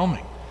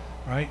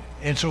 right?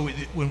 And so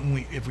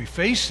if we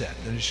face that,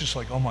 then it's just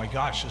like, oh my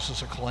gosh, this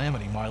is a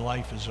calamity, my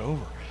life is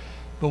over.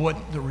 But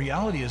what the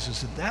reality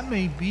is that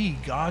may be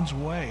God's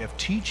way of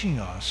teaching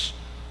us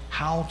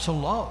how to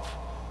love.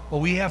 Well,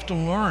 we have to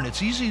learn.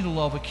 It's easy to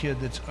love a kid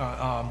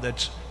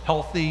that's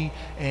healthy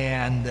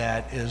and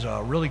that is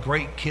a really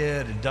great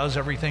kid and does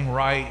everything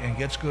right and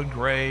gets good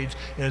grades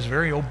and is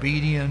very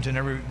obedient and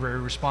very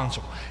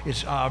responsible.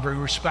 It's very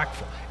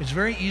respectful. It's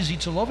very easy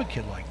to love a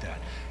kid like that.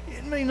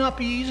 It may not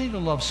be easy to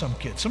love some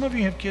kids. Some of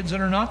you have kids that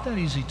are not that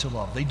easy to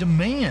love. They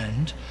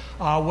demand,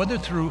 whether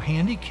through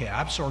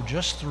handicaps or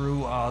just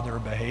through their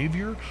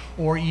behavior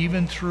or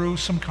even through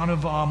some kind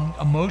of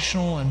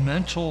emotional and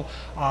mental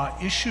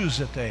issues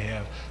that they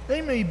have,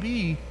 they may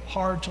be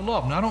hard to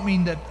love. And I don't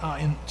mean that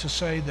to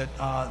say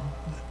that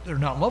they're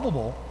not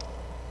lovable.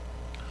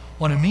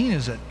 What I mean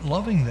is that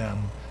loving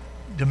them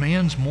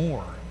demands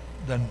more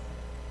than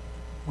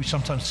we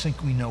sometimes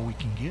think we know we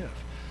can give.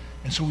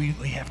 And so we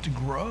have to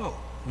grow.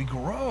 We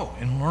grow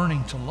in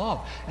learning to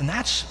love. And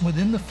that's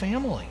within the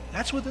family.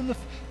 That's within the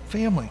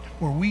family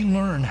where we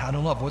learn how to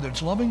love, whether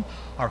it's loving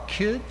our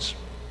kids,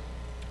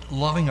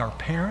 loving our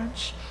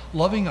parents,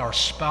 loving our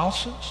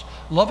spouses,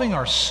 loving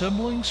our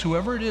siblings,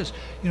 whoever it is.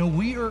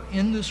 We are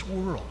in this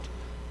world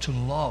to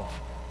love.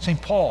 St.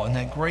 Paul, in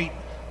that great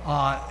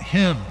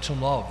hymn to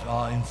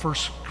love in 1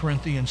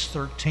 Corinthians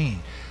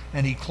 13,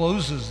 and he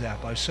closes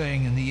that by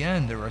saying, in the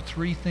end, there are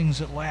three things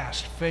that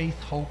last: faith,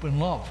 hope, and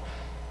love.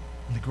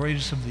 And the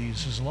greatest of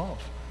these is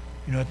love.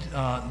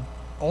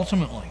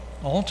 Ultimately,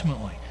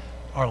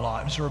 our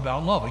lives are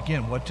about love.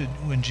 Again,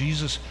 when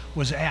Jesus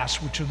was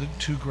asked, which are the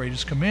two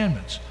greatest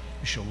commandments?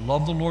 You shall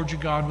love the Lord your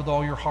God with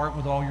all your heart,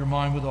 with all your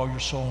mind, with all your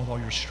soul, and with all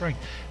your strength.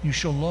 You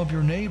shall love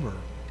your neighbor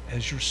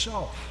as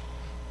yourself.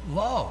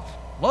 Love.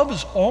 Love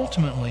is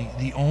ultimately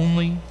the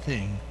only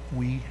thing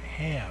we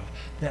have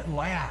that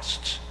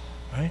lasts.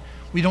 Right?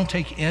 We don't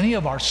take any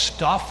of our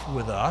stuff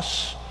with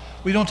us.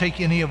 We don't take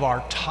any of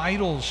our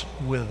titles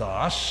with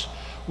us.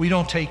 We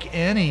don't take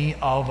any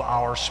of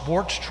our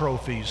sports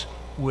trophies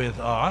with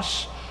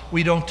us.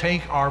 We don't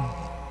take our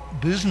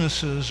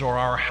businesses or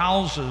our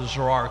houses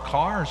or our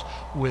cars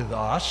with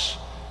us.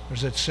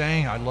 There's that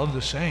saying, I love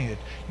the saying, that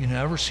you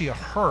never see a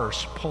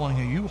hearse pulling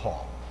a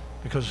U-Haul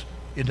because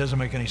it doesn't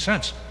make any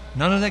sense.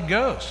 None of that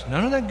goes.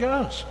 None of that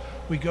goes.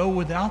 We go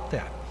without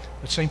that.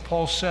 But St.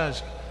 Paul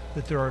says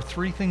that there are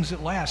three things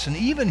that last. And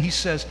even he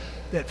says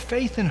that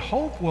faith and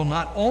hope will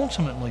not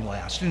ultimately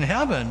last. In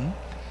heaven,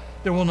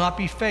 there will not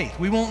be faith.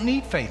 We won't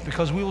need faith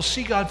because we will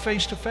see God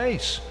face to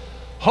face.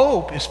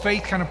 Hope is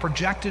faith kind of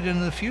projected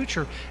into the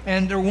future.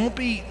 And there won't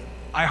be,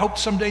 I hope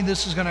someday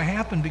this is going to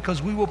happen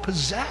because we will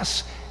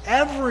possess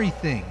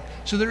everything.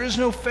 So there is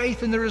no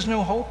faith and there is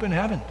no hope in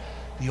heaven.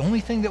 The only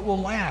thing that will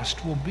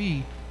last will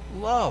be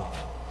love.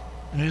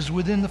 And it is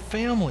within the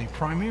family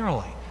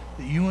primarily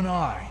that you and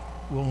I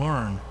will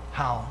learn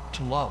how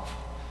to love.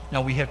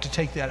 Now we have to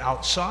take that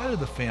outside of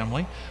the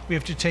family. We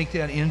have to take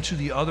that into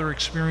the other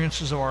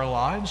experiences of our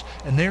lives.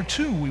 And there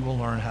too we will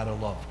learn how to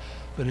love.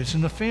 But it's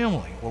in the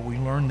family where we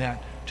learn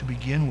that to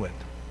begin with.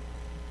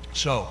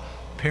 So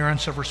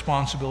parents have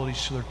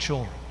responsibilities to their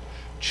children.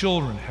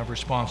 Children have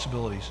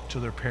responsibilities to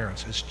their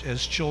parents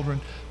as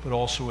children, but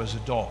also as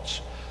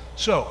adults.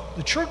 So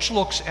the church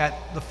looks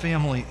at the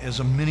family as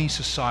a mini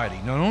society.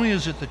 Not only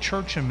is it the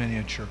church in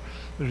miniature,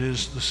 but it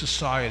is the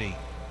society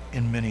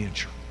in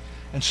miniature.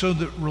 And so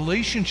the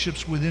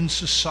relationships within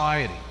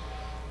society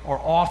are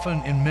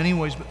often, in many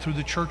ways, but through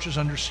the church's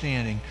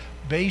understanding,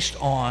 based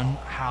on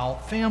how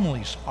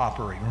families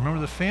operate. Remember,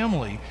 the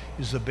family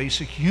is the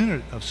basic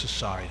unit of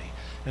society.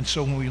 And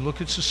so when we look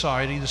at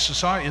society, the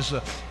society is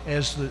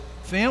as the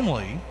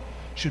family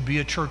should be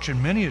a church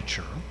in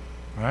miniature,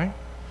 right?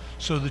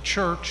 So the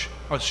church,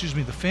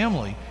 the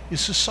family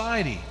is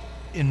society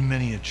in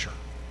miniature,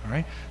 all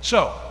right?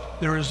 So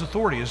there is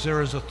authority. As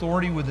there is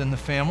authority within the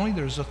family,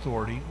 there's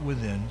authority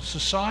within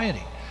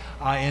society.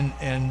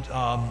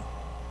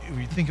 If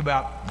you think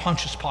about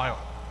Pontius Pilate,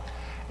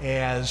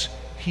 as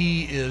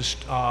he is,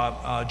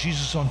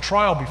 Jesus is on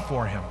trial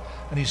before him,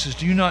 and he says,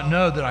 do you not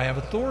know that I have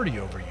authority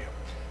over you?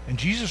 And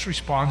Jesus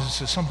responds and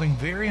says something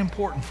very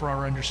important for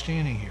our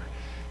understanding here.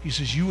 He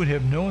says, you would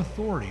have no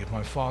authority if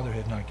my Father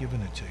had not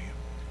given it to you.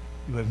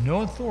 You have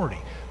no authority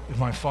if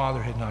my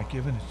Father had not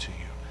given it to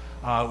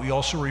you. We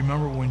also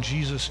remember when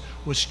Jesus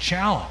was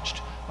challenged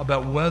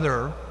about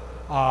whether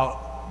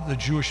the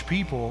Jewish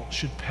people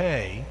should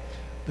pay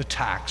the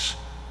tax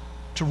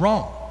to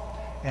Rome.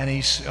 And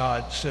he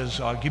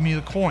says, give me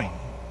the coin.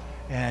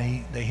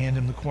 And they hand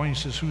him the coin. He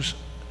says, whose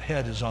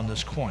head is on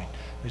this coin?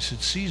 They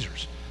said,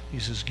 Caesar's. He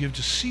says, give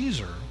to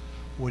Caesar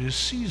what is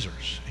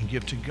Caesar's, and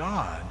give to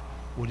God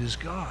what is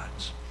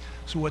God's.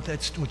 So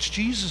what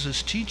Jesus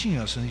is teaching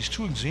us in these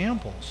two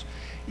examples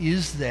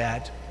is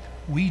that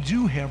we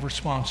do have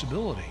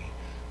responsibility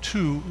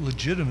to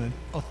legitimate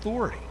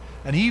authority.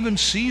 And even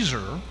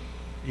Caesar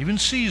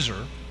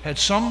had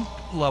some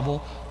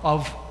level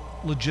of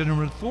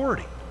legitimate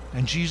authority.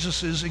 And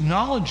Jesus is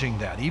acknowledging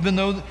that. Even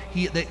though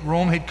that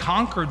Rome had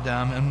conquered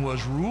them and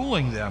was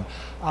ruling them,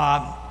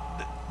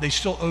 they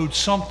still owed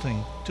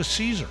something to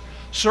Caesar.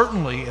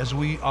 Certainly, as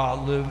we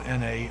live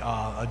in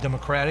a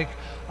democratic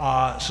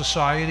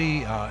society,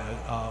 in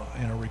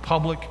a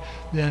republic,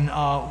 then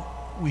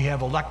we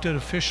have elected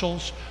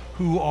officials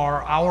who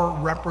are our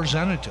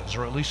representatives,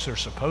 or at least they're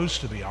supposed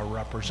to be our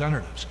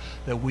representatives,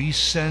 that we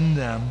send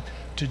them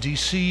to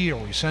D.C.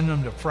 or we send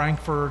them to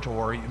Frankfurt,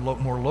 or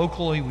more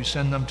locally, we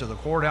send them to the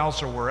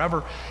courthouse or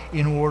wherever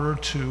in order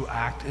to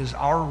act as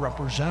our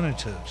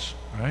representatives,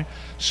 right?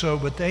 So,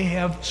 but they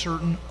have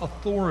certain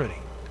authority.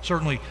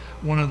 Certainly,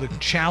 one of the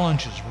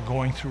challenges we're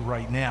going through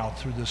right now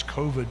through this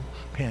COVID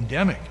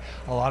pandemic,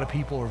 a lot of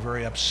people are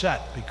very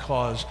upset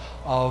because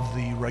of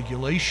the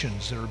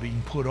regulations that are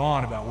being put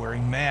on about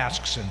wearing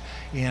masks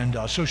and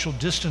social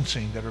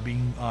distancing that are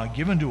being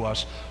given to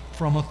us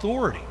from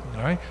authority.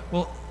 All right.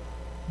 Well,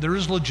 there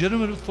is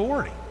legitimate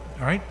authority.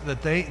 All right.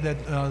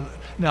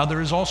 Now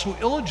there is also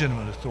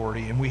illegitimate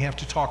authority, and we have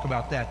to talk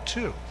about that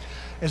too.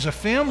 As a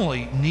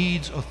family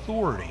needs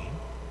authority,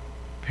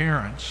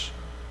 parents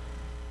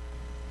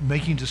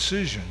making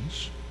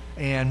decisions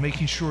and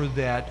making sure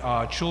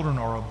that children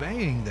are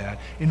obeying that,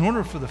 in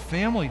order for the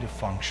family to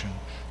function,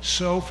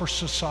 so for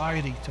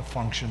society to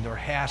function, there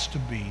has to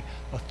be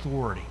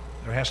authority.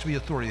 There has to be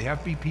authority. There have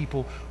to be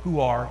people who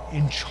are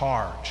in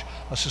charge.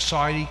 A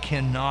society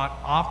cannot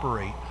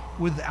operate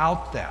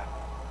without that.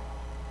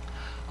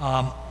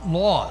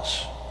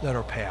 Laws that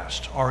are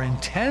passed are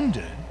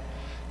intended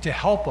to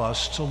help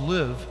us to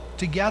live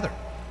together,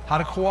 how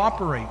to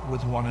cooperate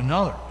with one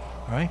another.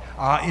 Right?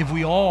 If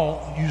we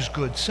all use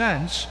good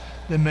sense,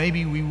 then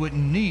maybe we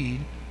wouldn't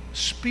need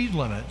speed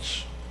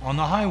limits on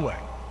the highway.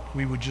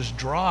 We would just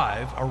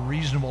drive a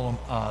reasonable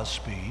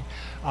speed,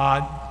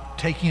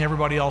 taking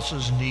everybody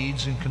else's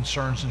needs and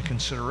concerns into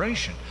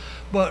consideration.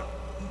 But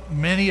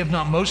many, if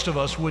not most of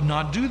us, would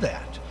not do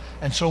that.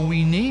 And so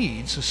we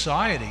need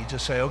society to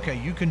say, okay,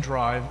 you can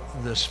drive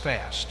this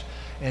fast.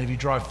 And if you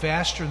drive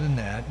faster than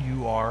that,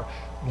 you are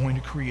going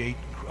to create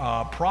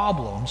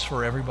problems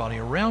for everybody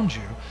around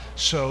you,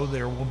 so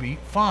there will be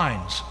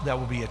fines that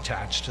will be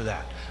attached to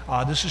that.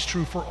 This is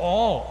true for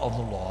all of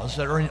the laws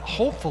that are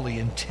hopefully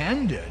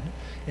intended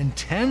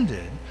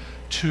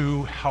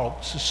to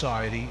help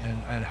society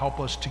and help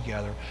us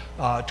together,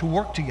 to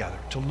work together,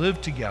 to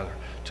live together,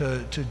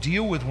 to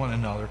deal with one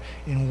another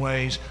in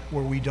ways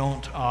where we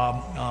don't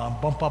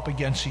bump up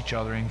against each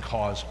other and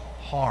cause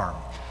harm.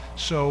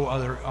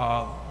 So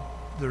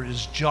there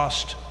is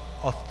just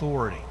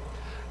authority.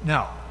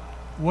 Now,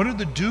 what are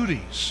the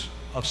duties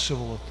of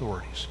civil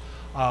authorities?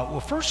 Well,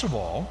 first of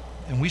all,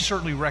 and we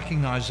certainly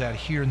recognize that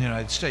here in the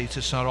United States,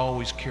 it's not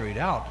always carried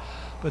out,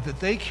 but that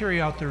they carry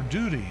out their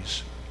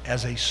duties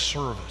as a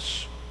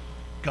service.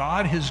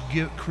 God has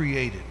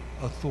created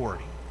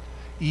authority,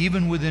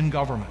 even within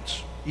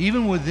governments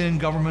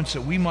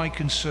that we might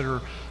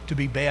consider to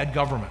be bad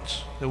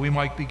governments, that we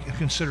might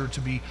consider to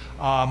be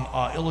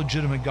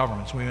illegitimate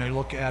governments. We may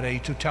look at a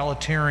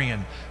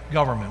totalitarian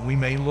government. We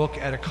may look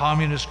at a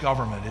communist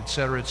government, et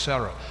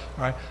cetera,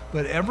 right?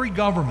 But every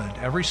government,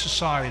 every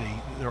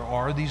society, there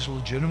are these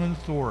legitimate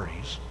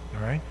authorities,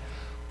 all right?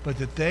 But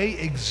that they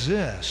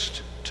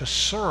exist to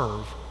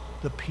serve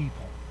the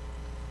people.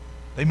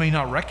 They may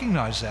not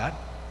recognize that,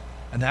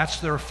 and that's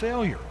their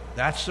failure.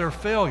 That's their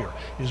failure,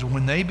 is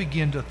when they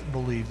begin to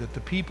believe that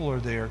the people are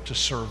there to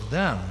serve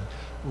them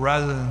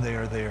rather than they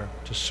are there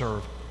to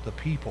serve the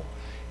people.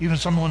 Even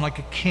someone like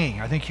a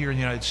king, I think here in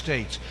the United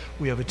States,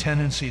 we have a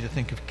tendency to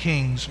think of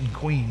kings and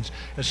queens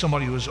as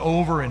somebody who is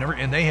over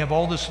and they have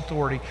all this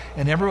authority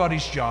and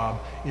everybody's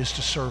job is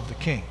to serve the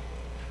king.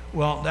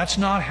 Well, that's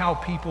not how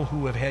people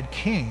who have had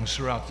kings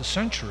throughout the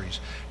centuries,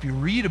 if you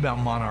read about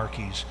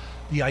monarchies,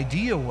 the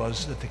idea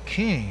was that the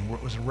king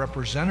was a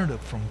representative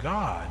from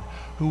God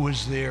who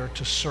was there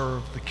to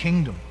serve the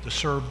kingdom, to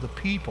serve the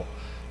people,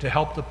 to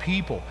help the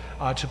people,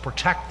 to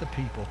protect the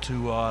people,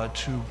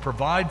 to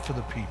provide for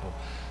the people.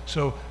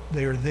 So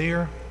they are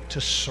there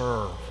to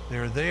serve.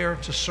 They're there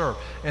to serve.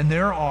 And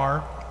there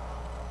are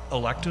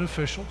elected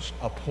officials,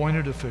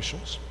 appointed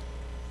officials,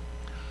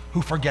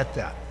 who forget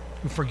that.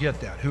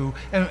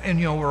 And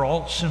you know, we're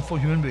all sinful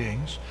human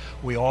beings.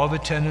 We all have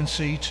a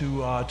tendency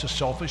to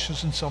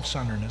selfishness and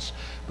self-centeredness.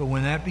 But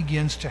when that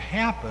begins to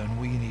happen,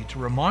 we need to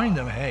remind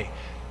them, hey,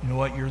 you know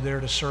what? You're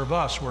there to serve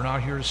us. We're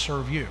not here to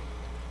serve you,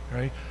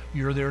 right?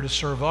 You're there to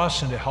serve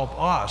us and to help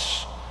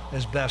us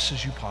as best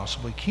as you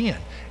possibly can.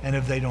 And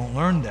if they don't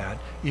learn that,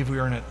 if we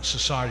are in a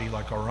society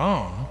like our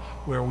own,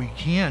 where we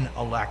can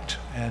elect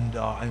and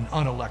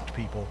unelect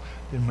people,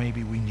 then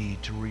maybe we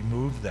need to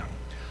remove them.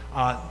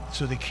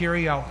 So they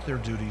carry out their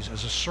duties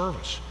as a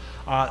service.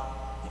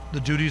 The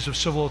duties of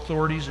civil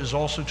authorities is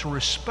also to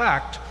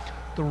respect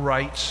the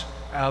rights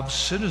of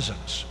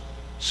citizens.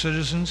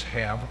 Citizens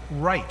have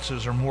rights.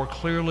 Those are more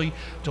clearly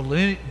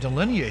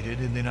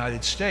delineated in the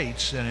United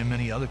States than in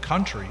many other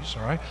countries.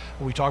 All right,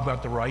 we talk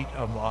about the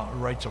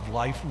rights of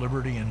life,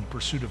 liberty, and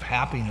pursuit of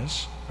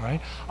happiness. Right,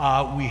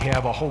 we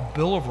have a whole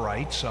Bill of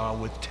Rights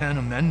with 10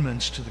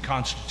 amendments to the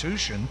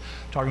Constitution,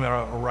 talking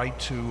about a right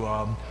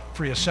to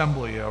free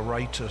assembly, a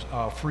right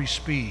to free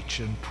speech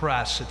and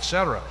press,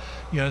 etc.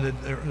 You know,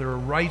 there are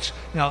rights.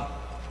 Now,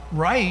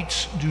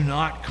 rights do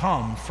not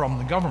come from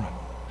the government.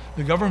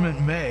 The government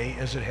may,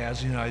 as it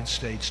has in the United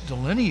States,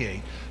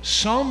 delineate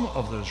some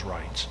of those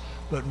rights,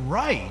 but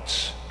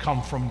rights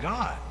come from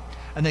God,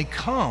 and they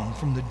come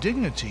from the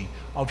dignity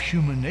of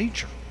human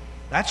nature.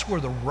 That's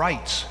where the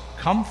rights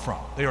come from.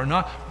 They are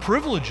not,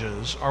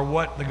 privileges are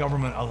what the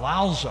government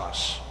allows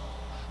us,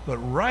 but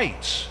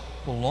rights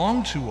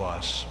belong to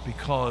us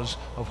because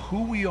of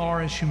who we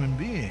are as human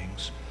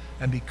beings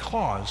and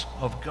because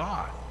of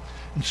God.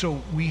 And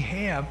so we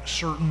have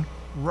certain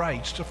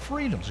rights to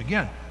freedoms.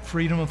 Again,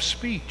 freedom of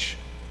speech,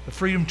 the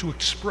freedom to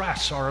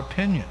express our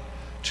opinion,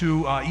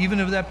 to even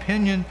if that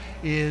opinion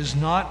is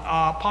not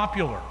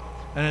popular,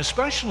 and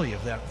especially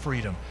if that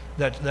freedom,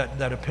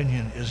 that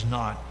opinion is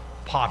not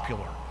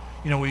popular.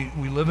 You know,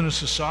 we live in a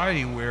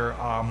society where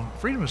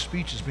freedom of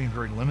speech is being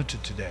very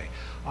limited today.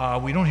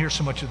 We don't hear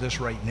so much of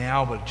this right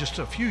now, but just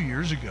a few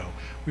years ago,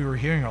 we were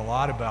hearing a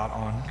lot about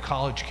on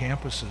college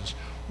campuses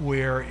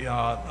where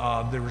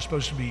there were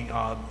supposed to be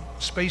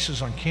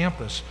spaces on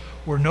campus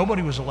where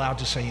nobody was allowed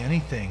to say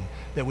anything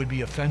that would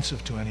be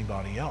offensive to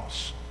anybody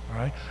else. All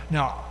right?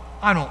 Now,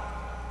 I don't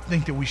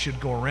think that we should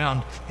go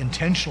around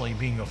intentionally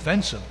being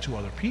offensive to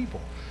other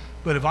people.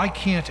 But if I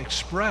can't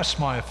express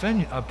my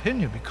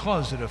opinion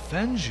because it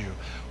offends you,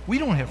 we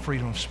don't have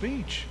freedom of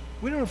speech.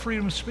 We don't have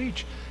freedom of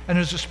speech. And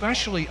there's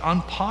especially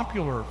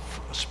unpopular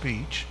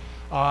speech,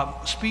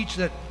 speech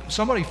that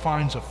somebody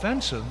finds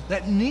offensive,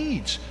 that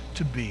needs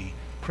to be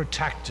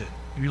protected.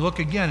 If you look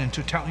again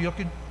into you look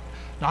at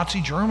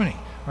Nazi Germany,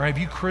 or if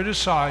you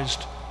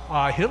criticized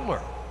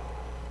Hitler,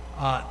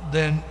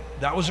 then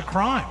that was a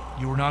crime.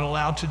 You were not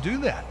allowed to do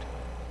that.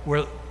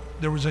 Where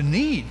there was a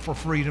need for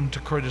freedom to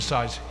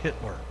criticize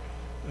Hitler.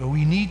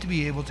 We need to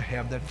be able to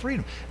have that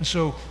freedom. And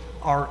so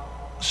our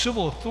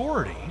civil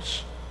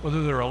authorities,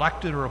 whether they're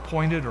elected or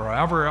appointed or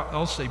however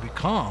else they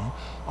become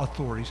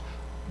authorities,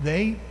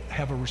 they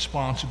have a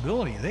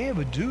responsibility. They have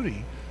a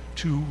duty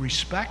to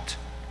respect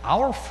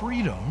our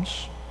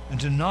freedoms and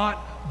to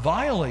not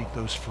violate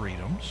those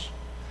freedoms,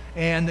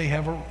 and they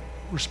have a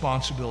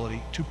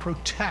responsibility to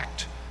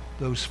protect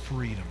those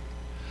freedoms.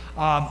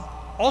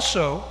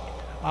 Also,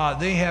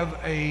 they have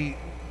a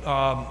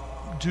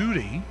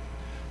duty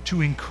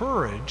to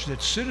encourage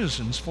that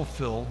citizens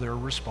fulfill their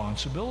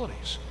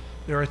responsibilities.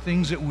 There are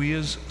things that we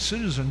as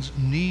citizens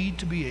need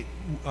to be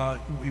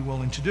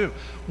willing to do.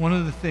 One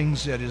of the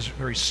things that is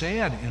very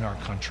sad in our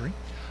country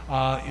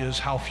is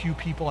how few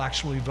people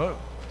actually vote.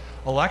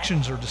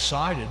 Elections are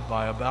decided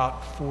by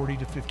about 40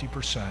 to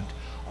 50%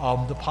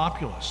 of the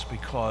populace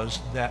because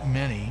that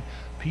many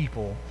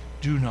people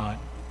do not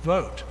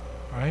vote,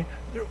 right?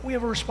 We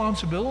have a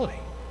responsibility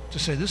to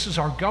say this is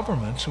our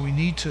government, so we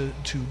need to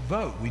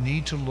vote. We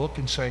need to look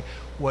and say,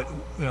 what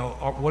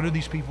are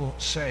these people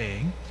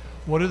saying?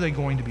 What are they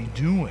going to be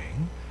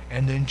doing?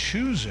 And then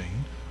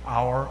choosing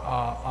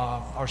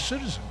our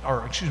citizen,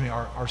 or excuse me,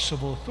 our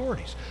civil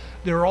authorities.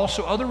 There are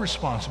also other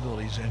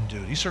responsibilities and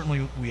duties.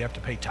 Certainly we have to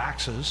pay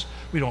taxes.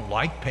 We don't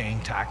like paying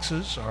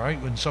taxes, all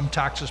right? When some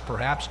taxes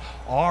perhaps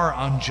are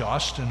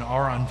unjust and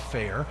are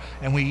unfair,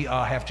 and we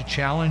have to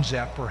challenge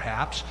that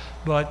perhaps,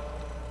 but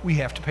we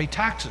have to pay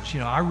taxes.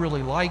 I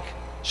really like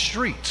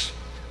streets.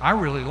 I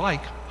really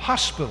like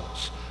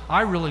hospitals.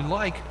 I really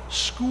like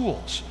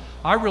schools.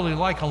 I really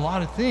like a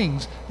lot of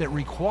things that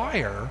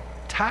require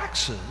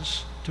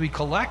taxes to be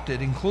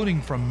collected,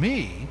 including from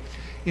me,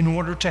 in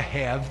order to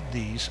have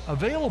these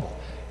available.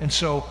 And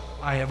so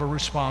I have a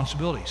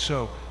responsibility.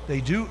 So they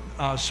do,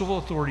 civil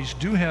authorities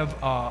do have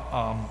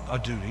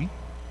a duty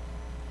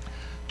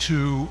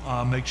to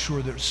make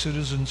sure that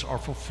citizens are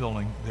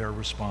fulfilling their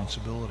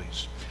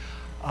responsibilities.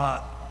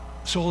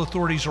 Civil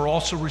authorities are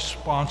also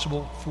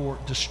responsible for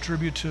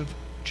distributive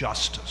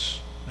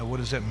justice. Now, what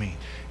does that mean?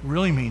 It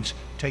really means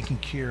taking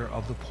care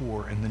of the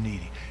poor and the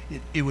needy.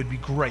 It would be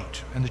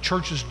great, and the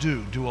churches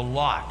do a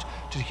lot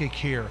to take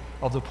care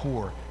of the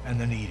poor and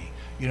the needy.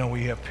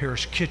 We have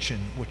Parish Kitchen,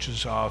 which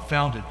is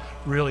founded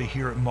really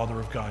here at Mother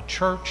of God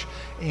Church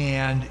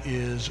and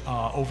is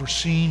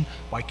overseen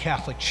by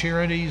Catholic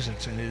Charities.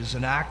 It is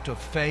an act of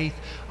faith,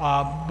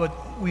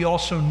 but we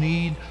also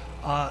need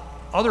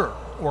other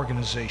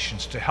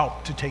organizations to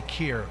help to take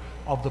care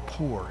of the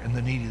poor and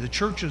the needy. The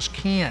churches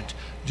can't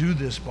do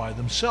this by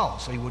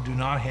themselves. They do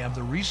not have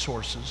the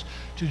resources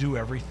to do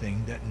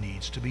everything that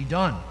needs to be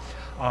done.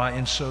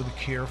 And so the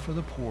care for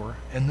the poor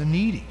and the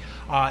needy.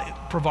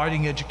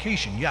 Providing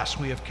education. Yes,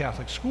 we have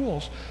Catholic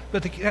schools,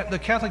 but the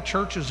Catholic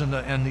churches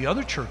and the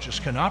other churches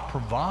cannot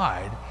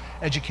provide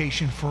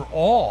education for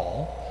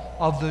all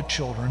of the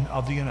children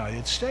of the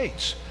United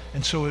States.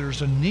 And so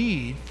there's a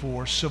need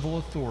for civil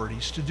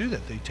authorities to do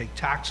that. They take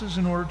taxes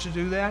in order to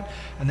do that,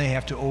 and they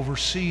have to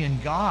oversee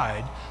and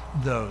guide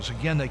those.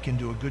 Again, they can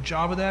do a good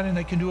job of that, and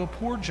they can do a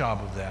poor job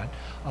of that,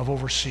 of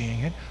overseeing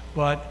it,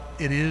 but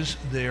it is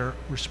their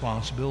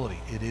responsibility.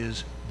 It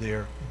is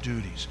their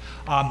duties.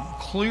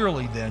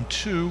 Clearly then,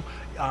 too,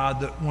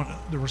 one of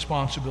the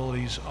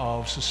responsibilities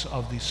of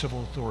the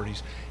civil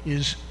authorities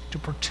is to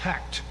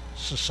protect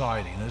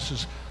society. And this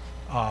is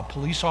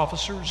police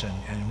officers,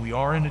 and we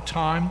are in a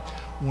time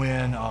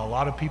when a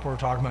lot of people are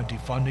talking about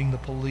defunding the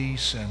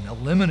police and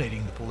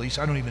eliminating the police.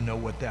 I don't even know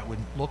what that would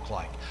look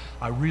like.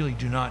 I really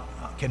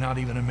cannot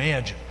even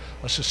imagine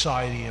a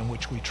society in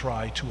which we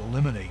try to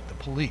eliminate the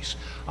police.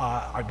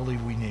 I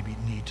believe we maybe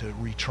need to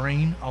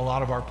retrain a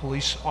lot of our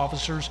police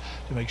officers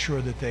to make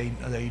sure that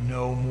they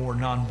know more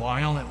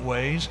nonviolent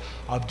ways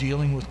of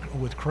dealing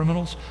with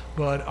criminals,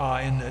 but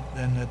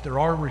and that there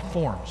are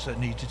reforms that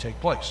need to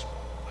take place.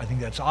 I think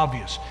that's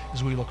obvious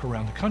as we look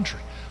around the country.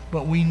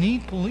 But we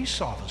need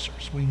police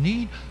officers. We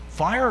need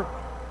fire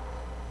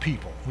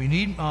people. We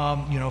need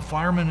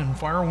firemen and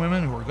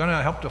firewomen who are going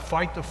to help to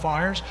fight the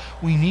fires.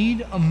 We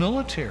need a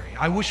military.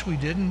 I wish we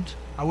didn't.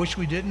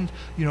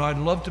 I'd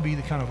love to be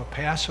the kind of a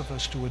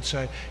pacifist who would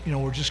say,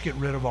 we'll just get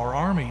rid of our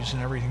armies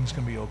and everything's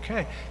going to be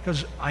okay.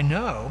 Because I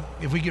know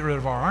if we get rid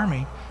of our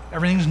army,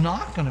 everything's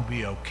not going to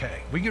be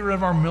okay. If we get rid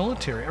of our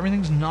military,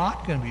 everything's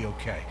not going to be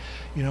okay.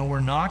 We're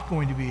not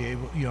going to be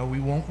able,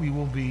 we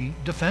will be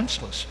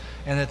defenseless.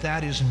 And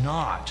that is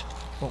not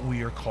what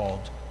we are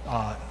called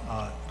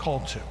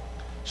to.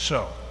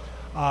 So,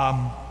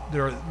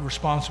 there are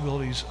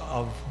responsibilities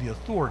of the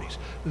authorities.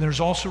 But there's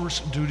also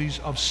duties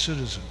of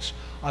citizens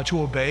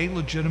to obey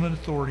legitimate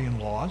authority and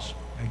laws.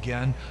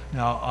 Again,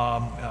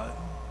 now,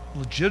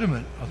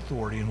 legitimate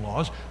authority and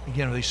laws.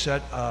 Again, they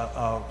set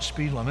a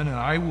speed limit, and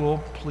I will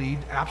plead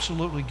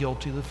absolutely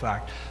guilty of the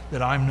fact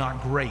that I'm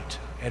not great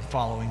at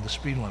following the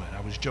speed limit.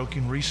 I was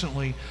joking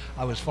recently,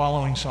 I was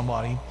following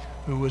somebody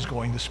who was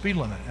going the speed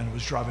limit, and it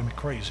was driving me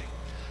crazy.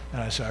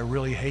 And I said, I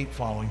really hate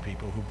following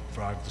people who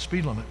drive the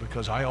speed limit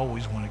because I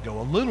always want to go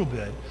a little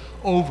bit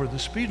over the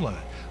speed limit.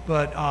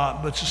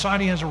 But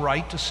society has a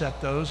right to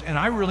set those, and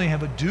I really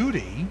have a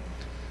duty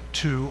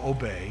to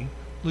obey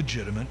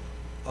legitimate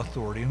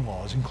authority and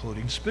laws,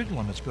 including speed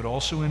limits, but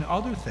also in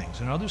other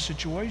things, in other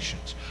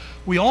situations.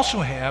 We also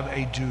have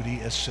a duty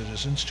as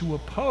citizens to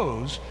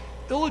oppose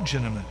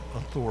illegitimate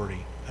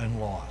authority and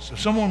laws. If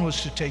someone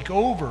was to take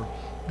over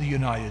the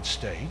United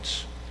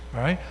States,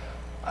 right,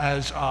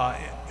 as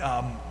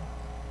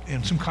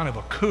in some kind of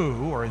a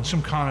coup or in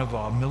some kind of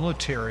a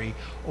military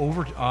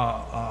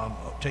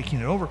taking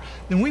it over,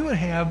 then we would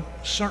have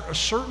a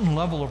certain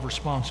level of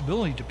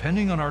responsibility,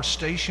 depending on our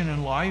station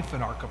in life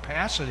and our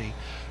capacity,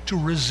 to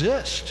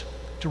resist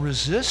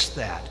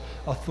that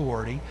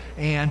authority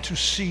and to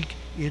seek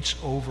its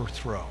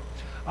overthrow.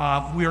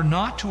 We are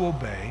not to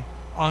obey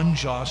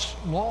unjust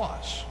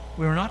laws.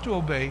 We are not to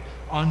obey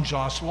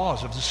unjust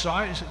laws. If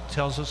society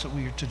tells us that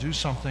we are to do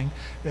something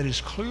that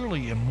is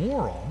clearly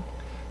immoral,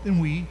 then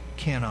we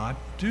cannot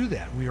do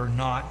that. We are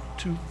not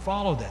to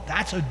follow that.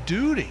 That's a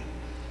duty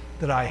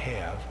that I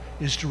have,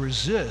 is to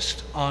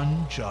resist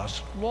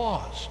unjust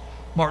laws.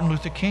 Martin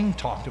Luther King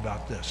talked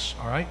about this,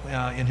 all right,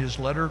 in his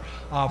letter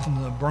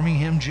from the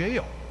Birmingham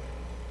jail.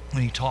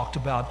 And he talked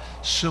about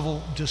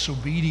civil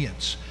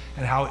disobedience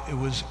and how it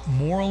was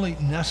morally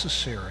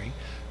necessary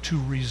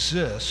to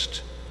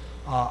resist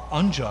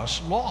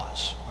unjust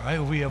laws. Right?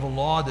 If we have a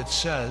law that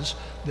says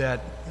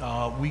that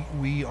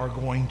we are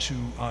going to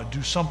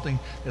do something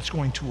that's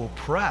going to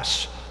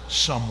oppress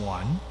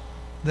someone,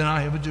 then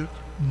I have a duty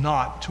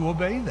not to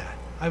obey that.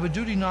 I have a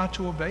duty not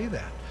to obey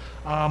that.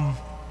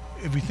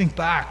 If we think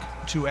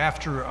back to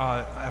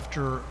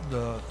after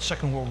the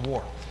Second World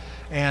War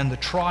and the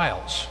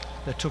trials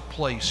that took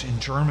place in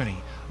Germany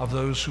of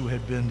those who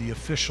had been the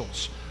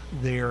officials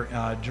there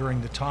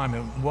during the time,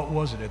 and what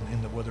was it,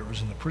 whether it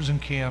was in the prison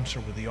camps or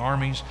with the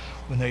armies,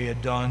 when they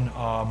had done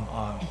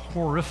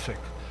horrific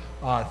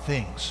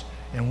things.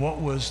 And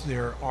what was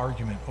their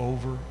argument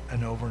over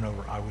and over and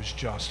over? I was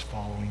just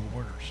following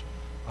orders.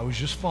 I was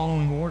just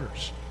following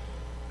orders.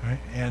 Right?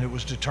 And it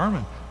was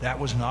determined that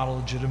was not a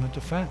legitimate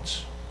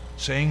defense.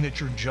 Saying that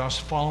you're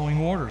just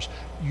following orders,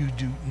 you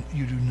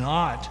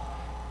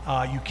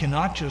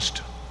cannot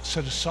just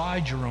set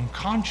aside your own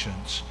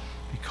conscience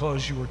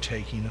because you are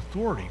taking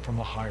authority from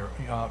a higher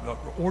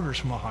orders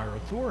from a higher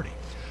authority.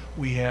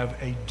 We have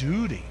a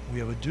duty. We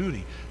have a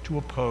duty to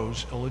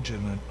oppose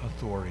illegitimate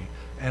authority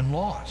and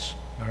laws.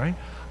 All right,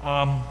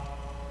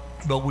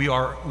 but we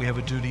have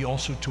a duty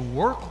also to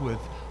work with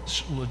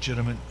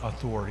legitimate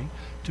authority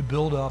to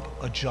build up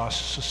a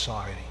just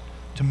society,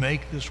 to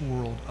make this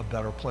world a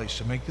better place,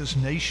 to make this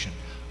nation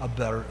a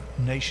better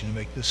nation, to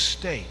make this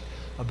state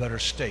a better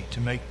state,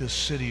 to make this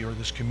city or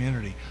this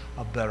community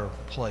a better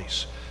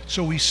place.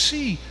 So we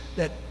see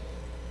that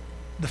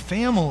the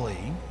family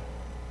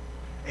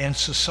and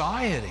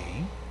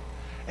society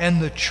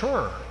and the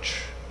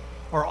church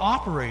are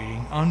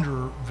operating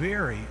under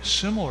very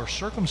similar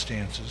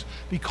circumstances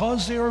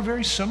because they are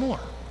very similar.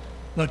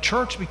 The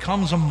church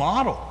becomes a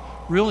model,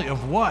 really,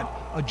 of what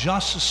a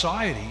just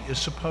society is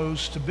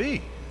supposed to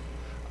be.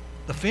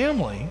 The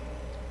family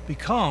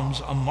becomes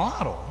a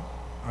model,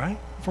 right,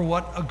 for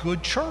what a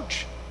good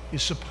church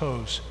is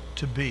supposed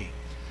to be.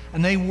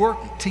 And they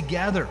work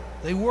together.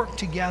 They work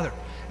together.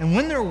 And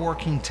when they're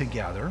working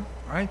together,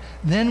 right,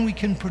 then we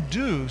can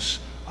produce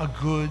a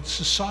good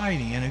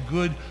society and a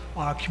good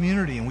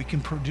community, and we can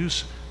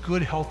produce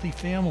good, healthy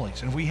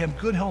families. And if we have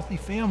good, healthy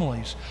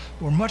families,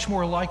 we're much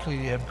more likely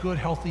to have good,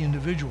 healthy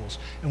individuals,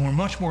 and we're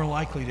much more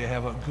likely to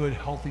have a good,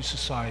 healthy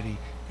society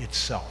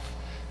itself.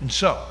 And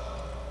so,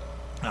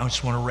 I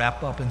just want to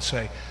wrap up and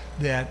say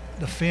that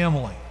the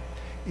family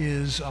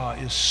is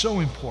so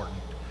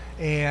important,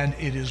 and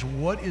it is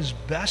what is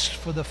best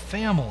for the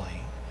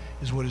family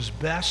is what is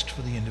best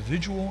for the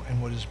individual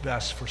and what is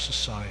best for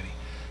society.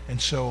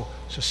 And so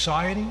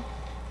society,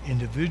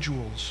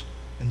 individuals,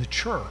 and the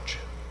church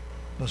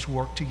must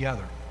work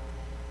together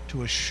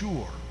to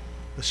assure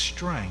the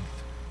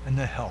strength and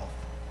the health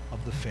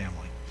of the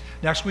family.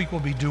 Next week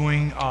we'll be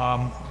doing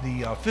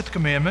the fifth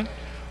commandment,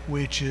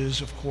 which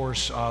is, of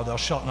course, thou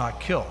shalt not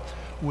kill,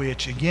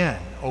 which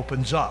again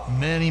opens up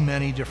many,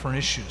 many different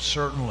issues.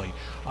 Certainly,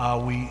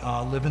 we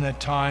live in that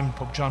time.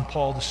 Pope John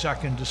Paul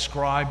II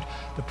described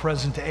the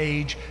present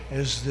age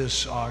as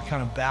this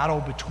kind of battle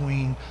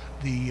between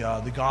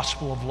the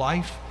gospel of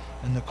life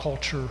and the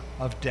culture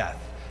of death.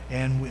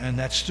 And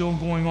that's still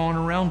going on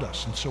around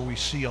us. And so we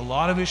see a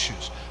lot of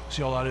issues. We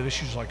see a lot of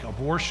issues like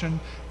abortion,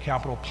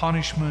 capital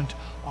punishment,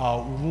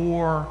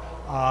 war,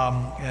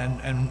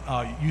 and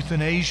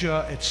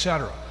euthanasia,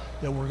 etc.,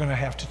 that we're going to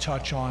have to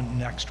touch on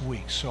next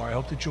week. So I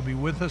hope that you'll be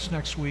with us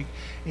next week,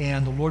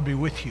 and the Lord be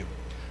with you.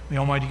 May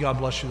Almighty God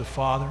bless you, the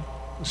Father,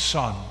 the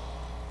Son,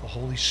 the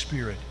Holy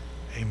Spirit.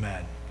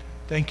 Amen.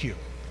 Thank you.